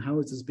Xinka, and how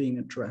is this being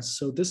addressed?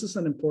 So this is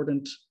an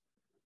important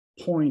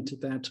point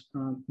that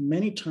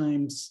many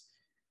times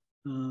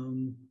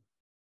when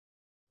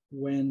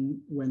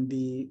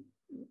the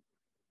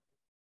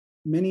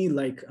many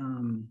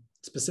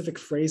specific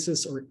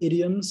phrases or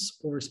idioms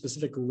or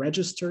specific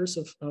registers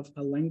of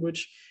a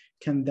language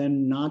can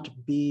then not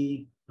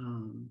be,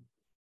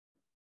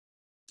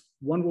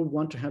 one would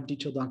want to have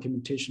detailed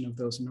documentation of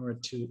those in order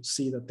to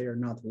see that they are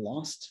not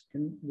lost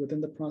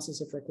within the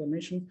process of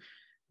reclamation.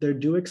 There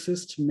do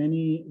exist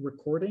many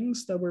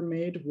recordings that were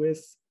made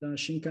with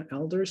Xinka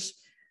elders,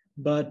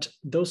 but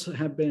those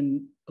have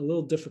been a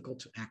little difficult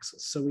to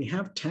access. So we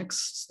have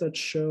texts that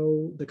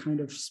show the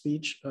kind of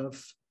speech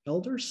of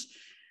elders,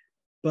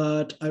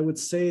 but I would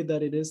say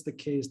that it is the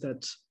case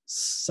that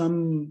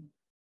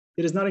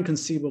it is not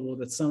inconceivable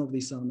that some of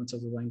these elements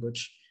of the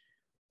language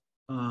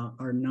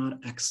are not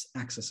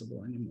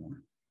accessible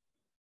anymore.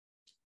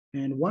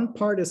 And one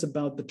part is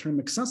about the term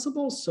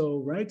accessible. So,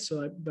 right,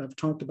 so I've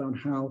talked about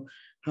how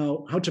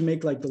to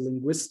make like the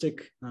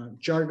linguistic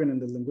jargon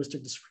and the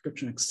linguistic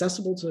description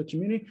accessible to the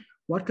community.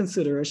 What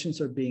considerations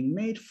are being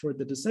made for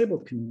the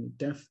disabled community,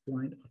 deaf,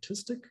 blind,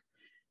 autistic?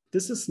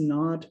 This is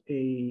not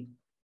a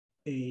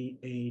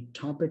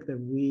topic that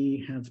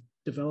we have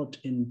developed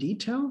in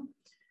detail.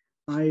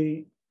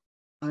 I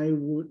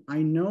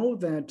know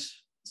that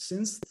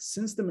since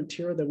the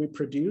material that we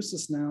produce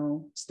is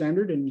now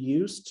standard and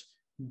used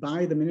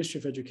by the Ministry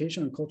of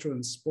Education and Culture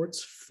and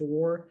Sports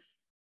for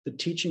the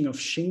teaching of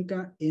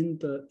Xinka in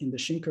the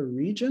Xinka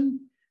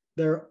region,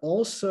 there are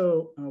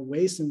also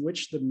ways in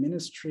which the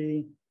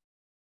ministry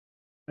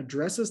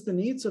addresses the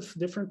needs of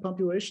different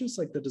populations,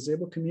 like the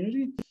disabled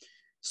community.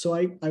 So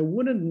I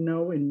wouldn't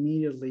know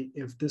immediately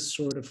if this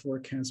sort of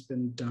work has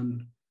been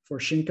done for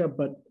Xinka,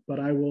 but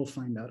I will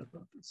find out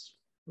about this.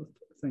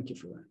 Thank you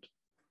for that.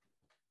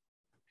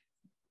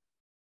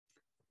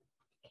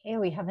 Okay,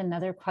 we have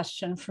another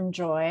question from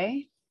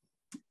Joy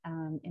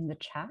in the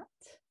chat.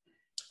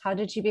 How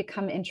did you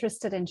become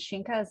interested in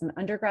Xinka as an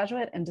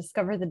undergraduate and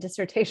discover the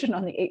dissertation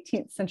on the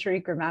 18th century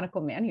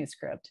grammatical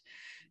manuscript?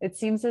 It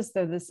seems as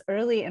though this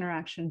early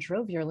interaction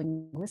drove your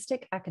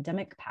linguistic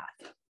academic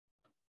path.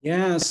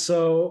 Yeah,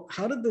 so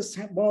how did this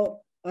happen?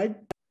 Well,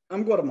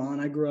 I'm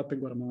Guatemalan. I grew up in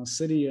Guatemala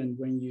City, and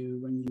when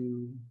you're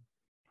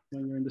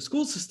in the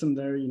school system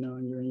there, you know,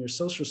 and you're in your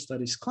social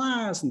studies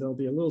class, and there'll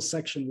be a little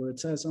section where it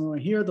says, oh,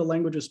 here are the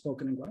languages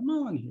spoken in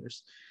Guatemala, and here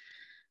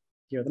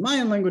are the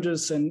Mayan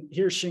languages, and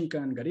here's Xinka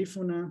and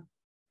Garifuna,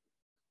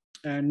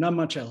 and not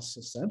much else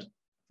is said,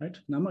 right?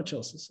 Not much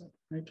else is said,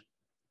 right?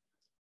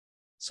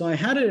 So I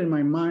had it in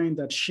my mind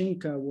that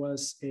Xinka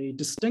was a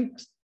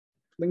distinct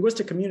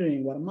linguistic community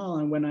in Guatemala,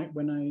 and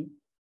when I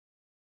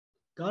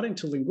got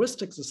into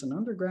linguistics as an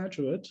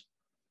undergraduate,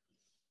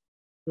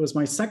 it was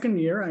my second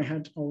year. I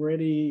had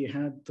already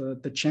had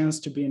the chance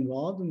to be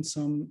involved in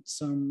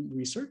some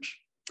research.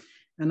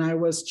 And I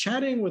was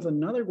chatting with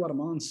another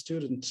Guatemalan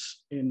student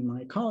in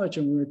my college,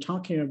 and we were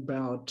talking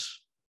about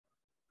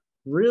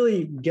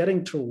really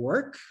getting to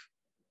work,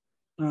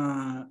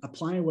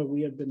 applying what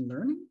we had been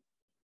learning.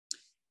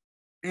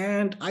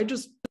 And I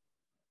just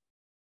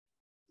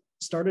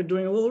started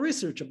doing a little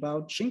research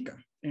about Xinka.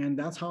 And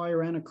that's how I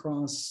ran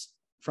across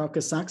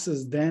Frauke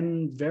Sachs's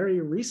then very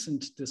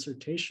recent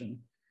dissertation.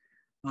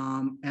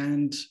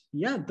 And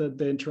yeah,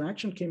 the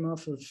interaction came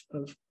off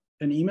of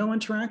an email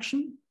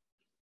interaction,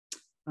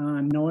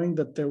 knowing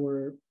that there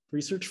were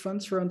research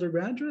funds for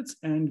undergraduates,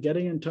 and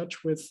getting in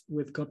touch with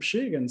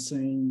COPXIG and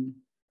saying,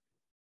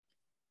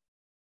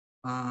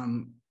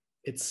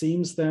 it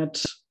seems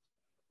that,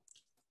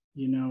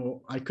 you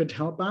know, I could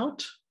help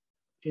out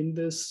in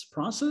this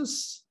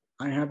process.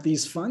 I have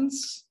these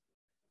funds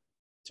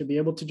to be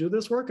able to do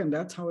this work, and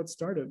that's how it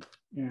started.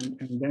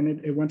 And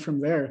then it went from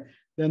there.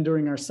 Then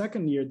during our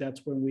second year,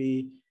 that's when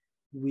we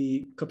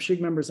COPXIG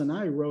members and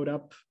I wrote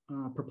up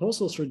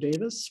proposals for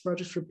Davis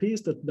Project for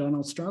Peace, the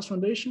Donald Strauss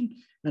Foundation,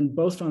 and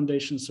both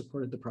foundations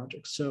supported the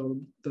project.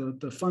 So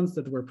the funds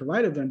that were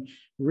provided then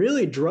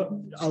really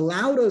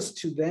allowed us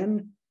to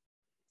then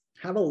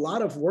have a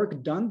lot of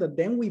work done that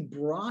then we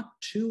brought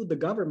to the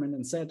government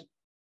and said,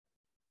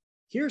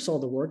 here's all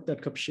the work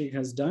that COPXIG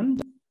has done.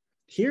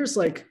 Here's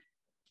like,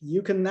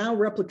 you can now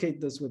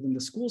replicate this within the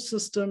school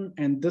system,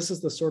 and this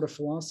is the sort of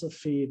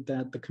philosophy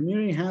that the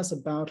community has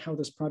about how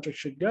this project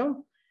should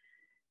go.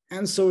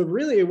 And so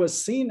it was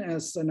seen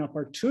as an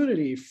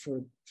opportunity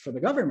for the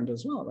government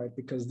as well, right?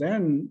 Because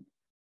then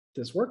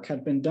this work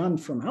had been done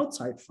from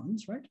outside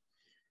funds, right?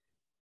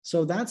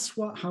 So that's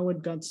how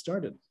it got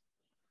started.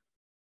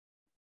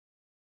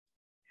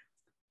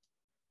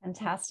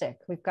 Fantastic.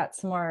 We've got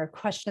some more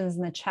questions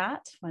in the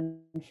chat,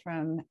 one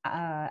from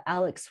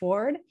Alex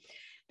Ward.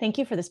 Thank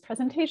you for this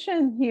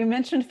presentation. You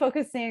mentioned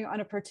focusing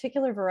on a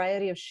particular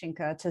variety of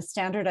Xinka to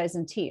standardize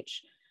and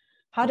teach.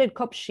 How did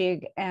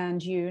COPXIG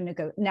and you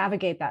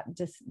navigate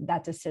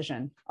that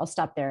decision? I'll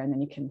stop there and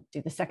then you can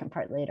do the second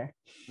part later.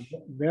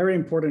 Very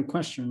important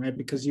question, right?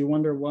 Because you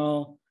wonder,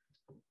 well,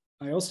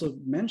 I also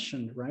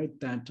mentioned, right,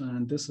 that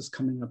this is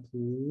coming up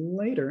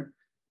later.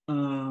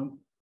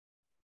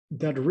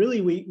 that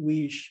really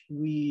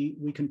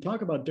we can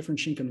talk about different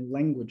Xinkan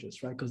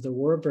languages, right? Because there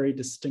were very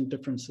distinct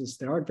differences.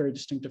 There are very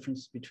distinct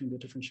differences between the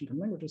different Xinkan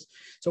languages.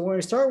 So when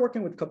we started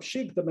working with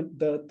COPXIG,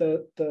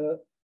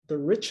 the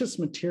richest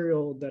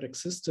material that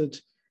existed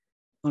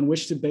on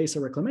which to base a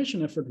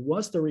reclamation effort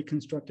was the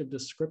reconstructed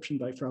description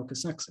by Frauke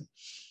Sachse.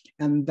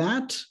 And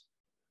that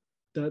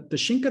the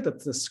Xinka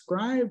that's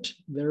described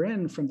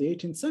therein from the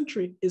 18th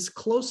century is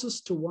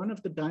closest to one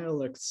of the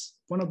dialects,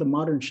 one of the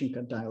modern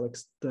Xinka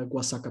dialects, the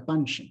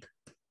Guasacapan Xinka.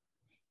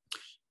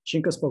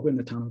 Xinka spoken in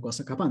the town of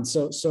Guasacapan.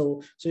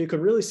 So you could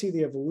really see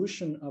the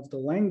evolution of the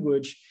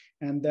language,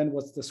 and then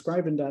what's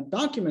described in that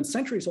document,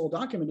 centuries-old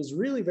document, is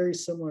really very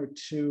similar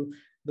to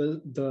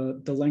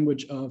the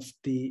language of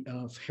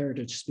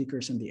heritage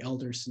speakers and the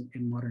elders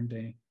in modern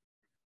day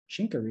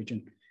Xinka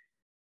region.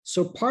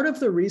 So part of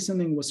the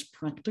reasoning was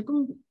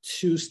practical,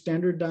 to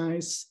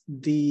standardize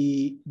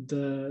the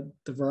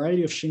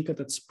variety of Xinka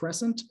that's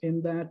present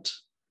in that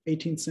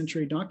 18th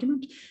century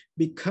document,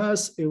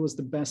 because it was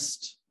the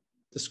best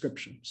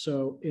description.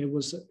 So it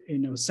was,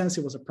 in a sense,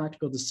 it was a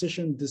practical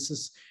decision. This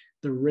is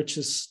the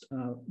richest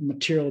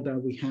material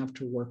that we have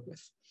to work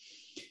with.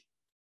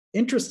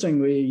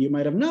 Interestingly, you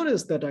might have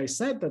noticed that I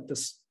said that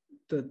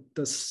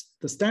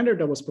the standard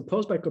that was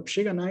proposed by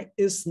COPXIG and I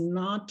is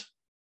not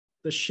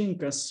the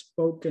Xinka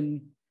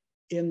spoken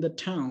in the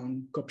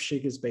town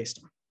COPXIG is based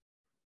on,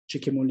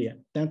 Chiquimulilla.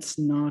 That's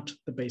not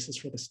the basis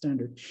for the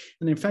standard.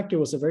 And in fact, it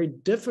was a very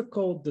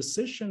difficult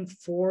decision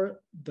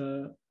for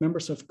the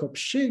members of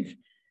COPXIG.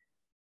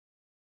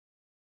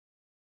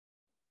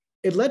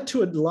 It led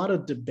to a lot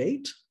of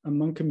debate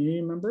among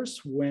community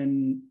members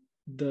when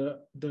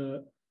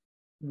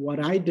what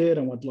I did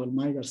and what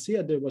Lolmay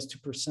Garcia did was to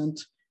present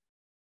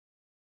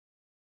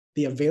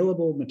the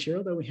available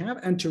material that we have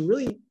and to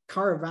really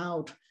carve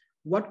out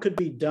what could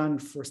be done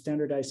for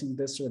standardizing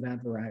this or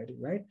that variety,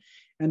 right?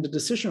 And the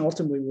decision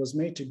ultimately was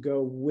made to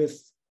go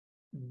with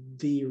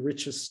the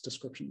richest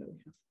description that we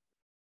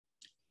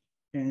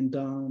have. And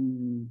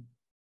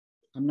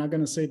I'm not going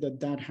to say that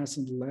that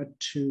hasn't led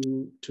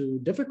to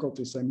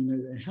difficulties. I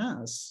mean, it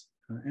has,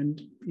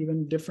 and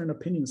even different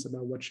opinions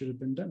about what should have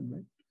been done,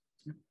 right?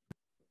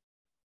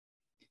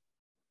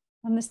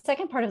 And the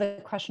second part of the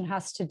question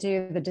has to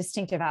do with the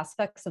distinctive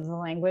aspects of the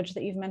language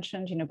that you've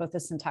mentioned, both the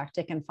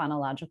syntactic and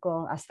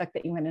phonological aspect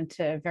that you went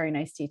into very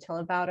nice detail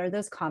about. Are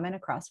those common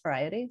across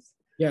varieties?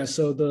 Yeah,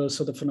 so the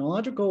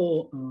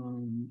phonological,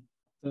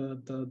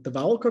 the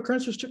vowel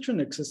co-occurrence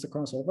restriction exists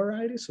across all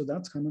varieties, so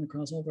that's common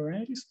across all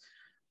varieties.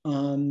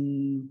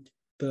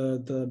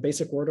 The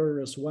basic word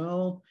order as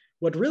well.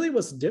 What really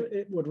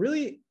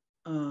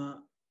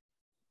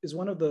is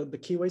one of the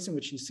key ways in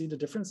which you see the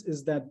difference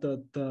is that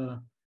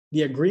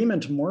the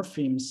agreement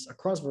morphemes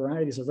across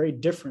varieties are very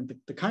different.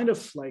 The kind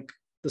of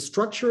the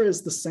structure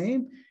is the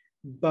same,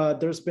 but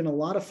there's been a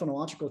lot of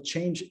phonological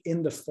change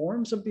in the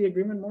forms of the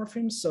agreement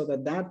morphemes, so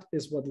that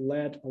is what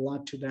led a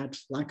lot to that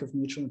lack of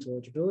mutual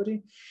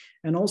intelligibility.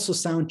 And also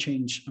sound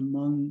change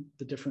among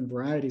the different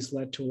varieties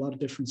led to a lot of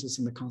differences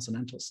in the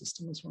consonantal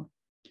system as well.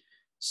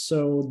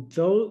 So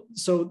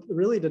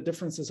really the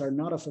differences are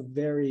not of a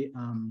very,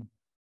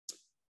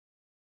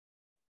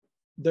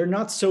 they're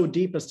not so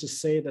deep as to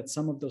say that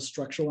some of those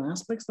structural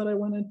aspects that I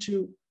went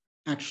into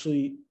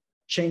actually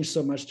change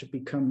so much to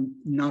become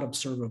not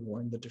observable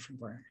in the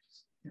different varieties.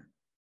 Yeah.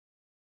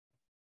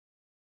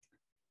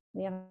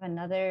 We have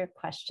another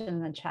question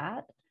in the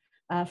chat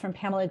from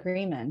Pamela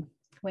Greenman.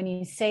 When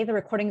you say the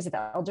recordings of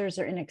elders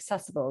are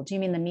inaccessible, do you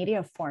mean the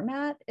media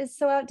format is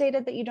so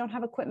outdated that you don't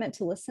have equipment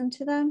to listen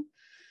to them?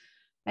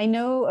 I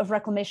know of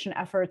reclamation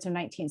efforts of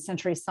 19th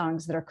century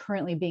songs that are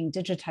currently being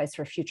digitized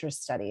for future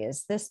study.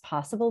 Is this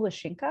possible with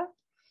Xinka?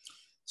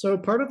 So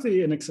part of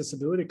the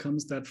inaccessibility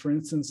comes that, for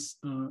instance,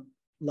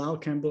 Lyle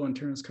Campbell and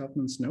Terence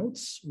Kaufman's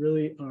notes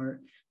really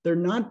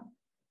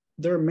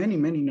there are many,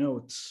 many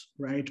notes,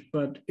 right?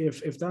 But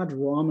if that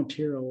raw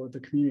material the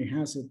community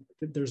has it,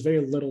 there's very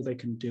little they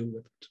can do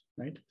with it,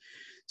 right?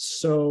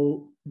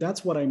 So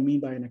that's what I mean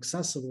by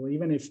inaccessible.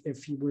 Even if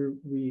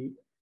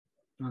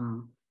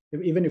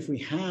even if we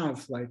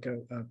have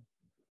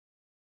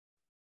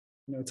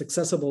it's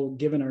accessible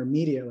given our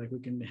media, like we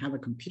can have a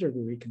computer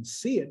where we can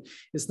see it,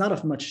 it's not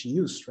of much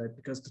use, right?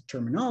 Because the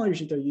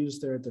terminology that are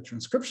used there, the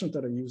transcriptions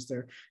that are used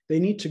there, they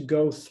need to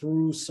go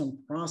through some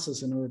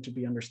process in order to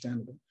be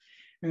understandable.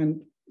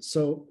 And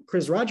so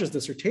Chris Rogers'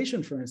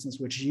 dissertation, for instance,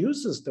 which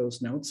uses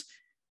those notes,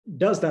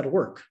 does that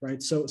work,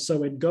 right? So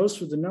it goes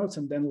through the notes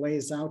and then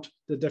lays out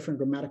the different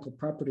grammatical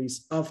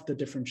properties of the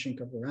different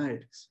Xinka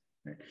varieties.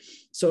 Right?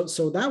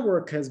 So that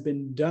work has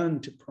been done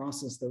to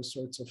process those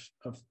sorts of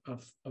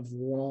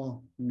raw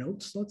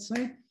notes, let's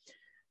say.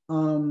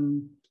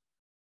 An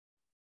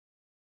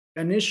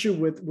issue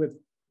with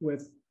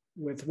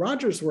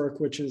Roger's work,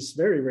 which is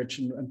very rich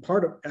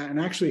and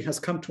actually has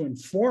come to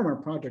inform our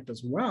project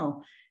as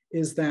well,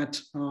 is that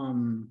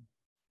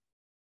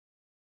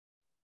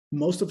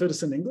most of it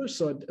is in English.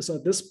 So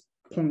at this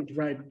point,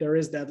 right, there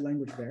is that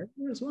language barrier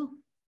as well.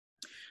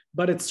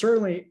 But it's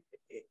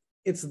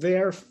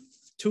there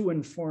to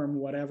inform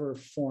whatever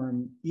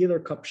form either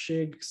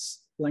COPXIG's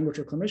language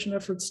reclamation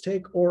efforts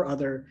take or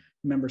other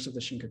members of the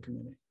Xinka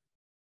community.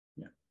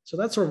 Yeah, so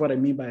that's sort of what I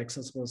mean by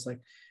accessible. Is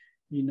like,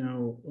 you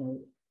know,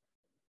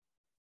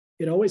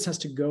 it always has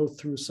to go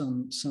through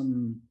some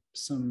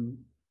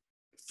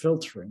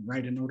filtering,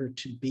 right, in order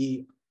to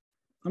be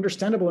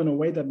understandable in a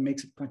way that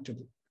makes it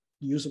practical,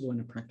 usable in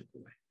a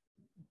practical way.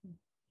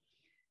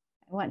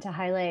 I want to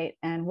highlight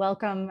and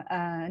welcome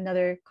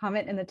another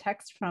comment in the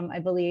text from, I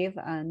believe,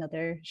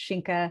 another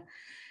Xinka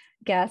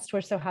guest. We're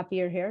so happy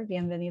you're here.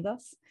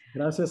 Bienvenidos.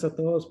 Gracias a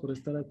todos por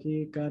estar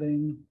aquí,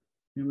 Karen,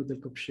 miembros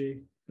del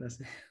COPXIG.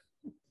 Gracias.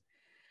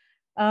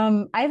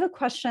 I have a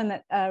question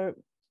that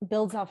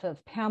builds off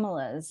of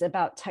Pamela's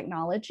about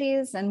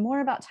technologies, and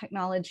more about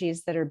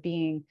technologies that are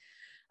being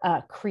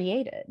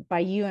created by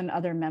you and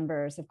other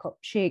members of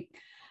COPXIG.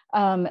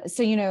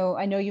 So, you know,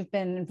 I know you've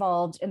been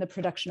involved in the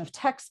production of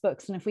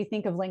textbooks. And if we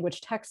think of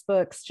language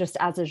textbooks just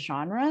as a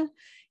genre,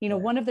 you know,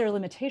 one of their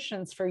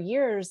limitations for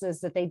years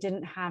is that they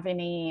didn't have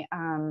any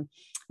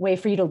way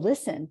for you to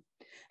listen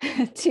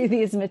to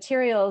these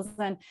materials.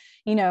 And,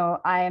 you know,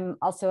 I'm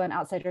also an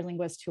outsider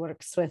linguist who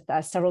works with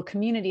several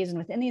communities. And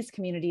within these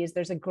communities,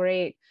 there's a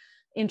great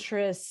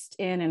interest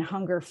in and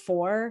hunger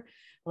for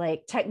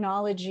like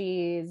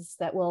technologies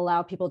that will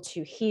allow people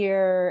to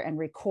hear and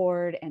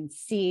record and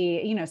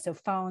see, you know, so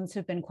phones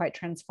have been quite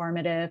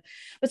transformative.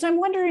 But so I'm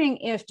wondering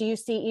if, do you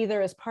see either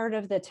as part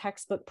of the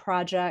textbook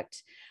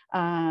project,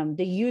 the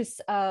use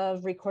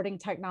of recording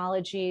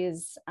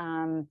technologies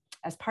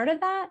as part of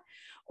that,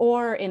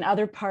 or in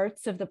other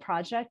parts of the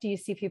project, do you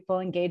see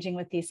people engaging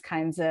with these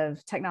kinds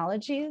of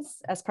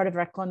technologies as part of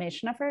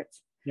reclamation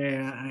efforts?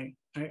 Yeah,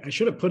 I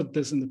should have put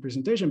this in the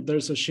presentation, but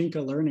there's a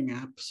Xinka learning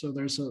app. So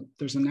there's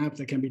an app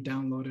that can be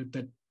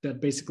downloaded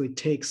that basically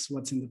takes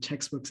what's in the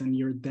textbooks and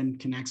you then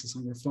can access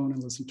on your phone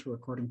and listen to a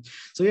recording.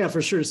 So yeah,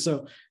 for sure.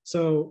 So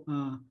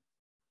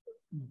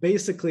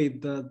basically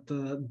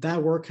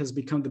that work has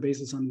become the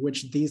basis on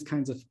which these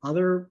kinds of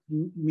other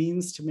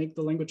means to make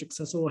the language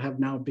accessible have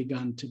now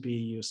begun to be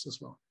used as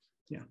well.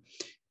 Yeah.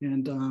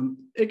 And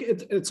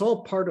it's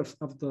all part of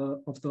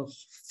the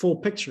full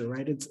picture,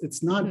 right?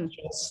 It's not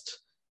just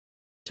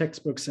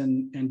textbooks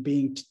and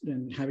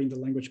having the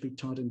language be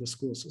taught in the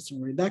school system,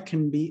 right? That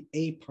can be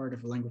a part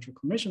of a language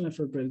reclamation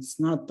effort, but it's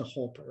not the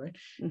whole part, right?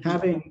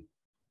 Having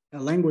a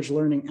language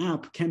learning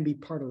app can be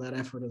part of that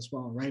effort as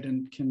well, right?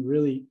 And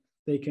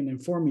they can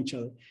inform each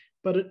other.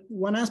 But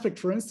one aspect,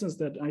 for instance,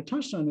 that I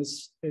touched on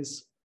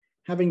is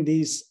having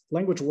these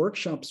language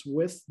workshops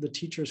with the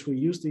teachers who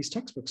use these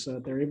textbooks so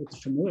that they're able to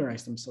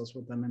familiarize themselves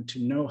with them and to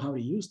know how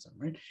to use them,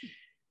 right?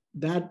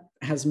 That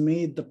has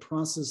made the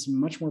process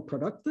much more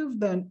productive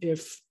than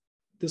if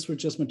this were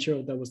just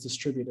material that was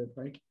distributed,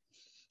 right?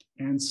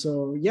 And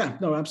so, yeah,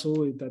 no,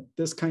 absolutely, that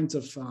this kinds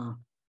of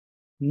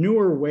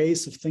newer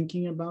ways of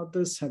thinking about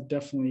this have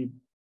definitely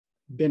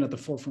been at the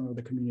forefront of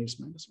the community's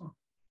mind as well.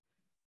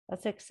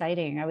 That's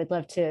exciting. I would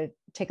love to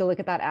take a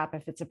look at that app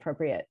if it's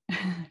appropriate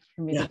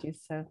for me to do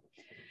so.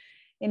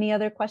 Any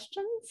other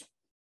questions?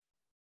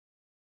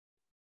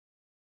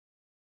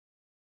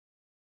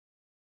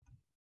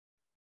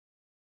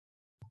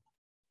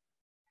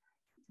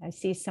 I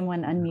see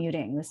someone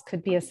unmuting. This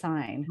could be a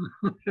sign.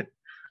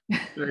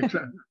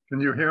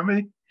 Can you hear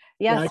me?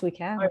 Yes, we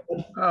can.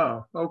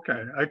 Oh,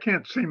 okay. I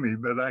can't see me,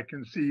 but I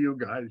can see you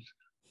guys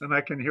and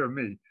I can hear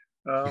me.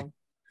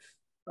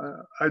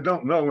 I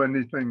don't know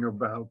anything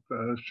about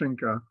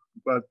Xinka,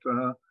 but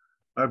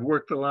I've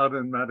worked a lot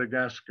in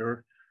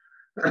Madagascar.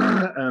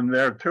 And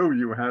there too,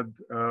 you had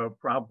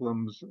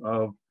problems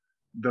of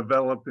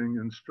developing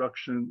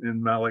instruction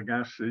in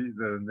Malagasy,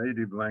 the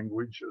native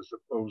language, as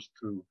opposed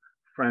to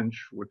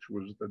French, which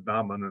was the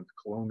dominant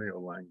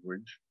colonial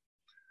language.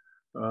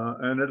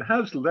 And it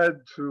has led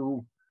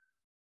to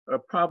a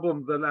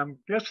problem that I'm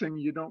guessing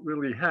you don't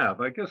really have.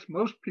 I guess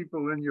most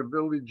people in your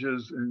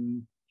villages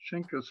in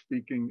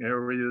Xinka-speaking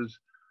areas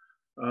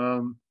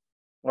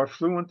are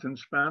fluent in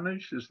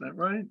Spanish, is that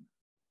right?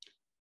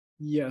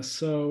 Yes,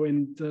 so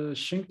in the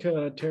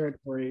Xinka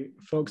territory,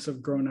 folks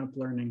have grown up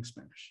learning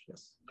Spanish,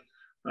 yes.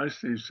 I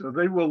see, so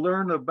they will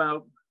learn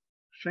about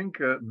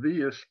Xinka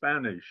via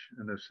Spanish,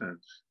 in a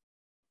sense.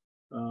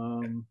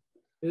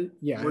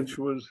 Which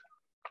was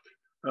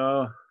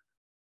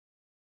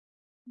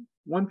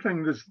one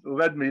thing this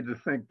led me to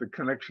think the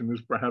connection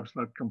is perhaps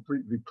not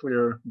completely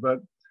clear,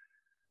 but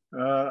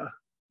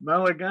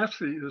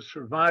Malagasy is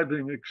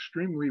surviving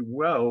extremely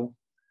well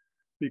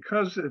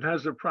because it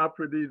has a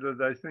property that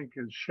I think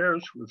it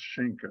shares with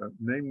Xinka,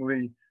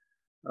 namely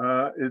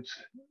its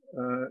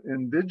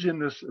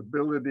indigenous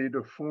ability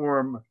to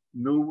form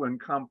new and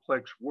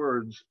complex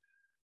words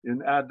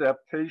in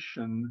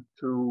adaptation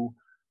to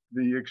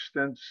the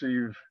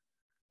extensive,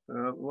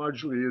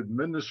 largely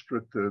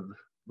administrative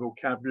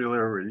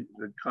vocabulary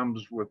that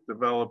comes with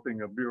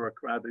developing a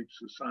bureaucratic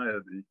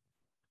society.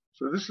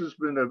 So this has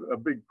been a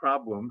big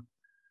problem.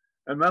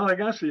 And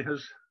Malagasy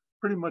has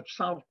pretty much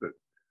solved it.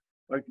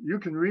 Like you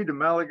can read a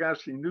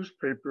Malagasy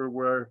newspaper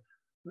where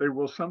they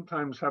will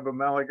sometimes have a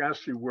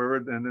Malagasy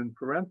word and in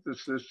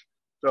parenthesis,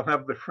 they'll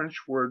have the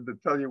French word to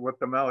tell you what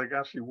the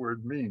Malagasy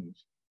word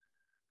means,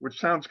 which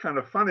sounds kind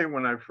of funny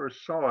when I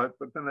first saw it,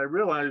 but then I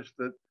realized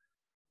that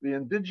the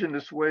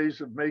indigenous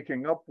ways of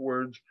making up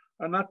words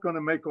are not going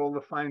to make all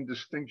the fine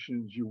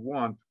distinctions you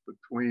want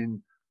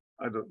between,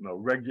 I don't know,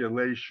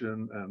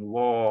 regulation and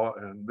law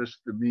and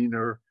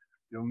misdemeanor.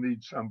 You'll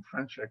need some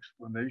French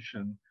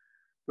explanation.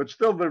 But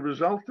still, the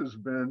result has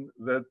been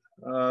that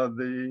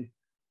the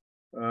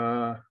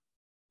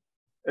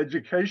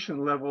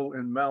education level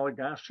in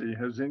Malagasy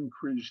has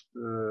increased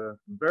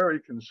very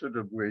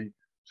considerably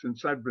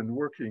since I've been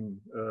working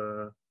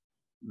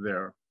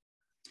there.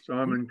 So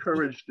I'm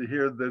encouraged to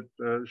hear that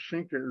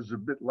Xinka is a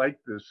bit like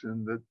this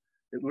in that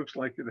it looks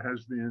like it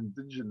has the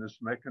indigenous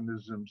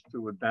mechanisms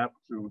to adapt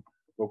to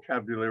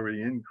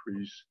vocabulary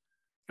increase,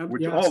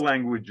 which all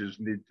languages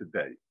need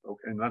today,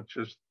 okay, not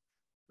just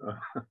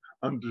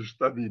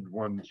understudied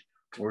ones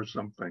or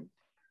something.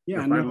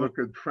 Yeah, if I look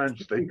at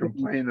French, they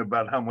complain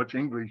about how much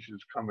English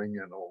is coming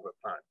in all the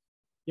time.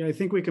 Yeah, I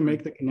think we can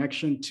make the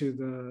connection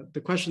to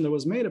the question that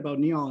was made about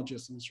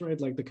neologisms,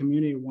 right? Like the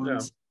community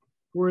wants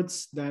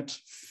words that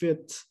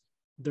fit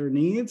their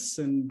needs,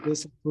 and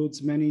this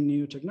includes many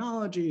new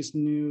technologies,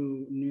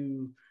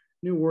 new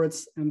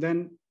words, and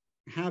then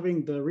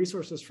having the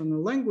resources from the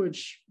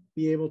language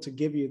be able to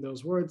give you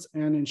those words.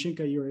 And in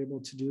Xinka, you're able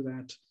to do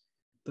that.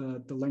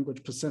 The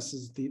language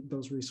possesses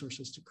those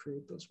resources to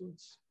create those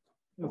words.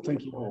 Well,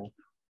 thank you.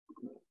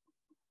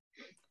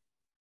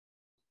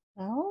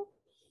 Well,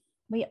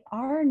 we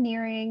are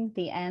nearing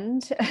the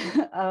end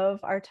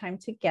of our time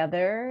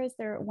together. Is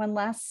there one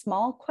last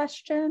small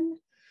question?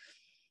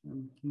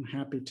 I'm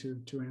happy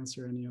to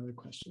answer any other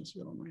questions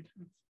you all might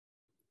have.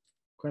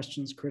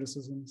 Questions,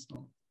 criticisms,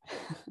 all.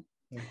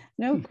 Yeah.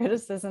 No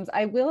criticisms.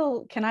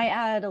 Can I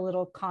add a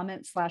little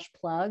comment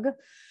 / plug?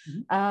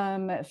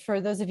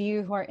 For those of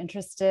you who are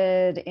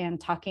interested in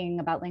talking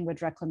about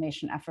language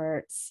reclamation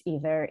efforts,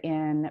 either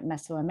in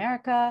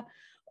Mesoamerica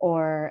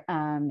or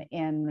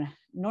in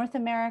North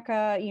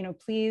America,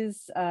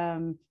 please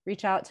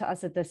reach out to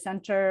us at the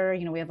center.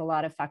 We have a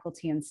lot of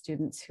faculty and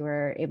students who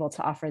are able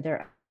to offer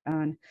their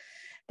own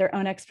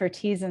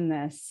expertise in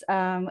this.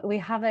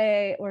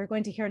 We're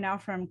going to hear now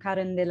from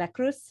Karen de la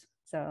Cruz.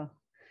 So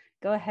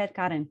go ahead,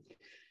 Karen.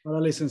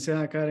 Hola,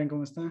 licenciada Karen,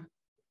 ¿cómo está?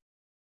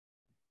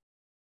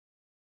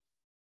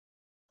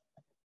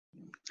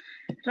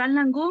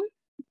 Ranlangun,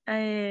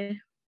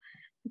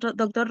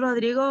 doctor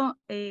Rodrigo,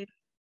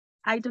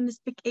 I don't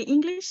speak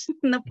English,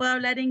 no puedo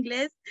hablar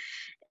inglés,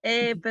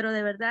 pero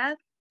de verdad,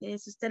 si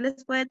usted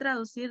les puede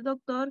traducir,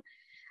 doctor,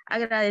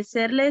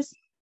 agradecerles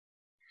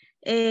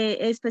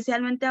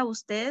especialmente a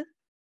usted.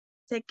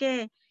 Sé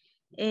que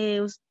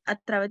a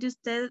través de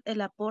usted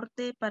el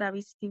aporte para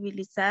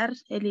visibilizar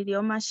el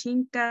idioma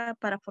Xinka,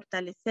 para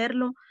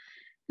fortalecerlo,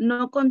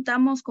 no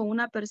contamos con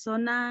una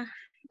persona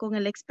con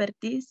el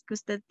expertise que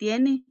usted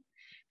tiene.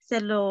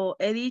 Se lo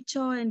he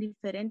dicho en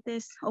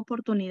diferentes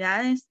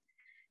oportunidades.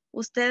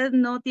 Usted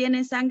no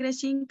tiene sangre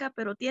Xinka,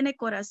 pero tiene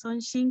corazón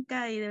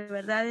Xinka, y de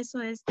verdad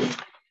eso es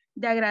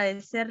de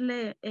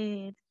agradecerle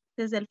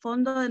desde el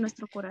fondo de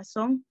nuestro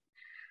corazón,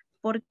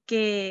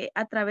 porque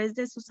a través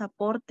de sus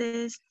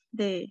aportes,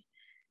 de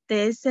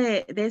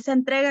esa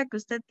entrega que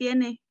usted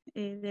tiene,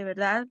 de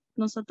verdad,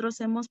 nosotros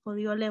hemos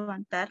podido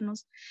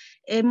levantarnos,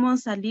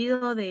 hemos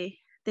salido de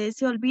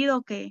ese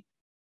olvido que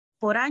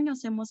por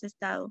años hemos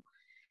estado.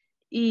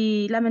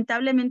 Y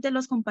lamentablemente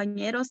los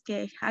compañeros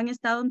que han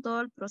estado en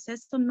todo el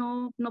proceso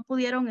no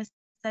pudieron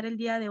estar el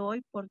día de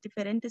hoy por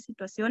diferentes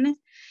situaciones,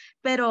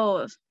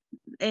 pero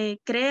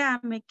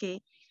créame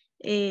que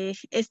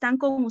están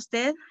con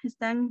usted,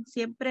 están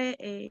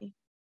siempre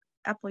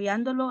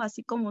apoyándolo,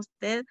 así como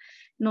usted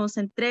nos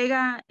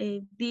entrega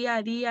día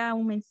a día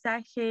un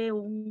mensaje,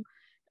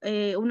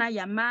 una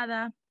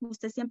llamada.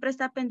 Usted siempre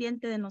está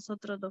pendiente de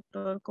nosotros,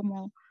 doctor,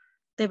 como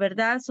de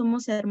verdad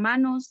somos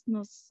hermanos,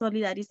 nos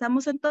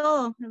solidarizamos en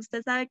todo.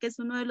 Usted sabe que es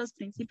uno de los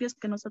principios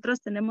que nosotros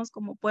tenemos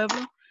como pueblo,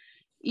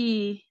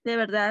 y de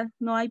verdad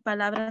no hay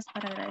palabras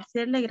para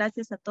agradecerle.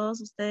 Gracias a todos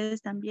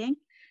ustedes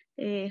también.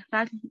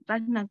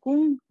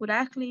 Rajnakun,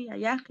 Kurajli,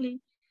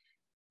 Ayajli,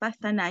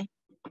 Pastanay.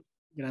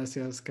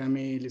 Gracias,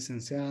 Cami,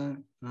 licenciada.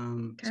 So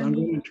I'm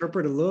going to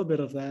interpret a little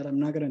bit of that. I'm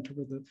not going to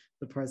interpret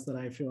the parts that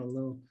I feel a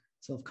little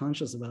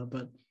self-conscious about,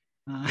 but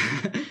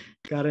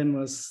Karen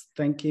was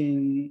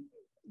thanking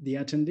the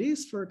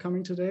attendees for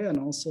coming today, and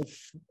also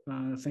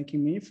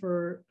thanking me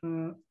for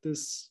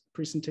this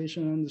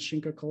presentation on the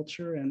Xinka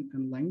culture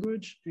and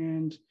language,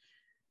 and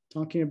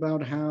talking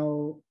about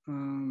how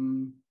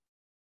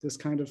this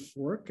kind of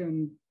work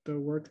and the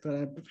work that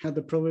I've had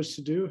the privilege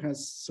to do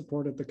has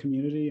supported the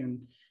community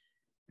and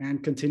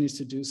continues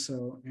to do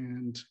so.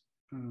 And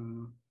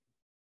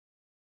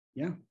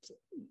yeah,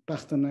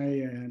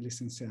 Partanay,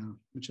 licenciado.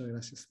 Muchas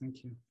gracias.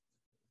 Thank you.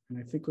 And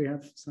I think we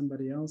have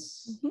somebody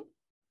else.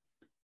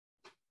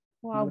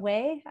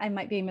 Huawei, I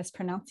might be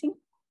mispronouncing.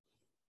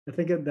 I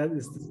think that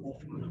is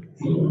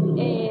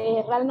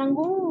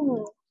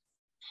Ralnangun,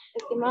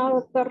 estimado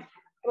doctor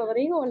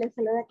Rodrigo, le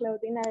saluda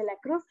Claudina de la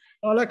Cruz.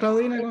 Hola,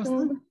 Claudina, ¿cómo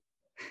estás?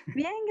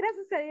 Bien,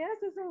 gracias a Dios.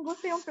 Es un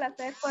gusto y un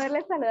placer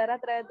poderles saludar a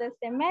través de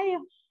este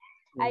medio.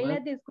 Ahí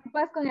les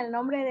disculpas con el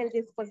nombre del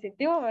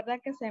dispositivo, ¿verdad?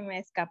 Que se me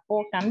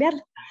escapó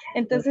cambiarlo.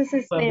 Entonces,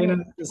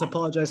 Paulina is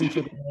apologizing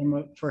for the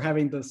name for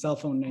having the cell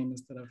phone name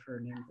instead of her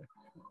name.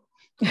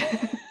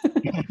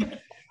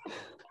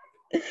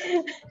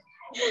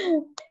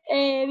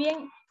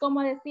 Bien,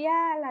 como decía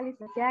la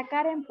licenciada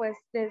Karen, pues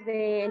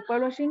desde el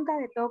pueblo Xinka,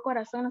 de todo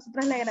corazón,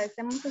 nosotros le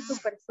agradecemos a su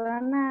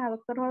persona,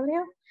 doctor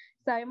Rodrigo.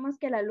 Sabemos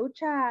que la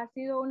lucha ha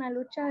sido una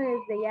lucha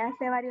desde ya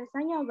hace varios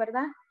años,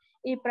 ¿verdad?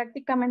 Y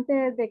prácticamente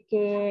desde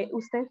que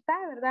usted está,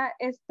 ¿verdad?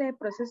 Este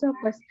proceso,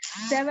 pues,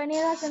 se ha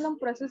venido haciendo un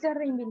proceso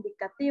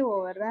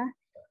reivindicativo, ¿verdad?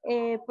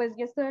 Pues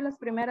yo estuve en los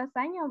primeros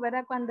años,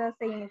 ¿verdad? Cuando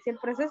se inició el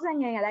proceso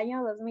en el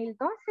año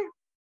 2012.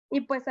 Y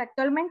pues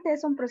actualmente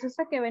es un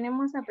proceso que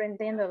venimos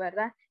aprendiendo,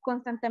 ¿verdad?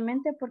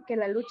 Constantemente, porque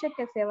la lucha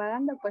que se va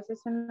dando, pues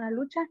es una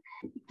lucha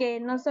que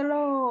no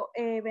solo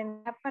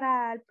vendrá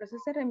para el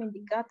proceso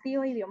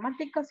reivindicativo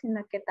idiomático,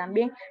 sino que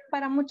también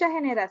para muchas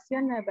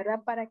generaciones,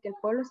 ¿verdad? Para que el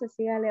pueblo se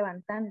siga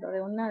levantando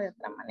de una u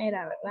otra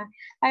manera, ¿verdad?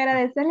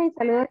 Agradecerle y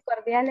saludos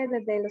cordiales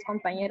desde los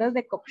compañeros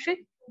de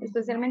COPXIG,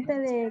 especialmente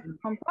de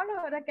Juan Pablo,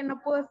 ¿verdad? Que no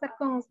pudo estar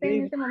con usted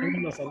en este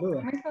momento.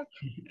 Saludos.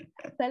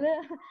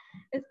 Saludos.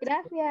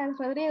 Gracias,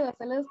 Rodrigo.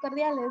 Saludos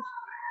cordiales.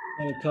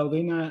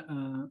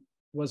 Paulina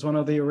was one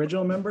of the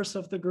original members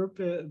of the group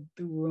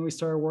when we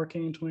started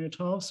working in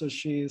 2012. So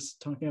she's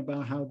talking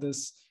about how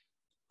this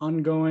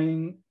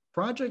ongoing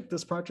project,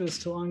 this project is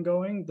still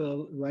ongoing.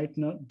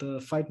 The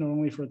fight not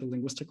only for the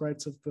linguistic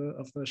rights of the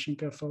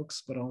Xinka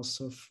folks, but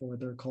also for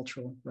their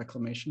cultural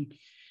reclamation.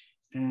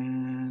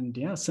 And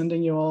yeah,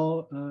 sending you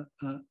all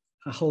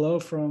a hello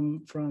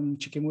from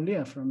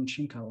Chiquimulilla, from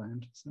Xinka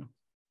land. So.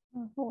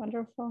 Oh,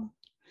 wonderful.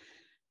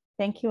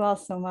 Thank you all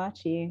so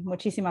much. Y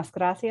muchísimas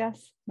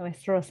gracias,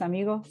 nuestros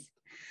amigos.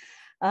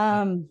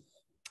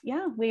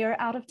 Yeah, we are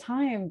out of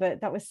time,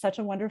 but that was such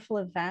a wonderful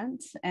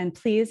event. And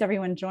please,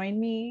 everyone, join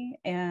me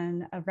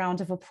in a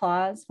round of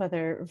applause,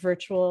 whether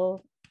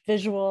virtual,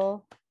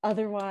 visual,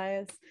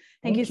 otherwise.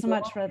 Thank you so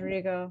much,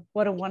 Rodrigo.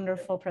 What a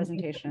wonderful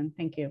presentation.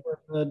 Thank you. For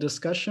the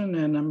discussion,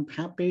 and I'm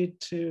happy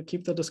to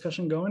keep the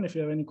discussion going. If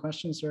you have any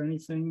questions or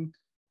anything,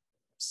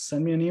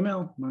 send me an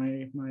email.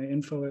 My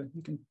info,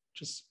 you can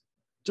just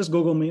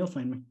Google me, you'll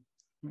find me.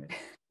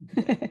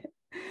 Right.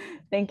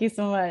 Thank you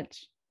so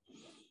much.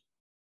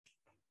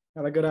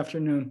 Have a good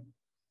afternoon.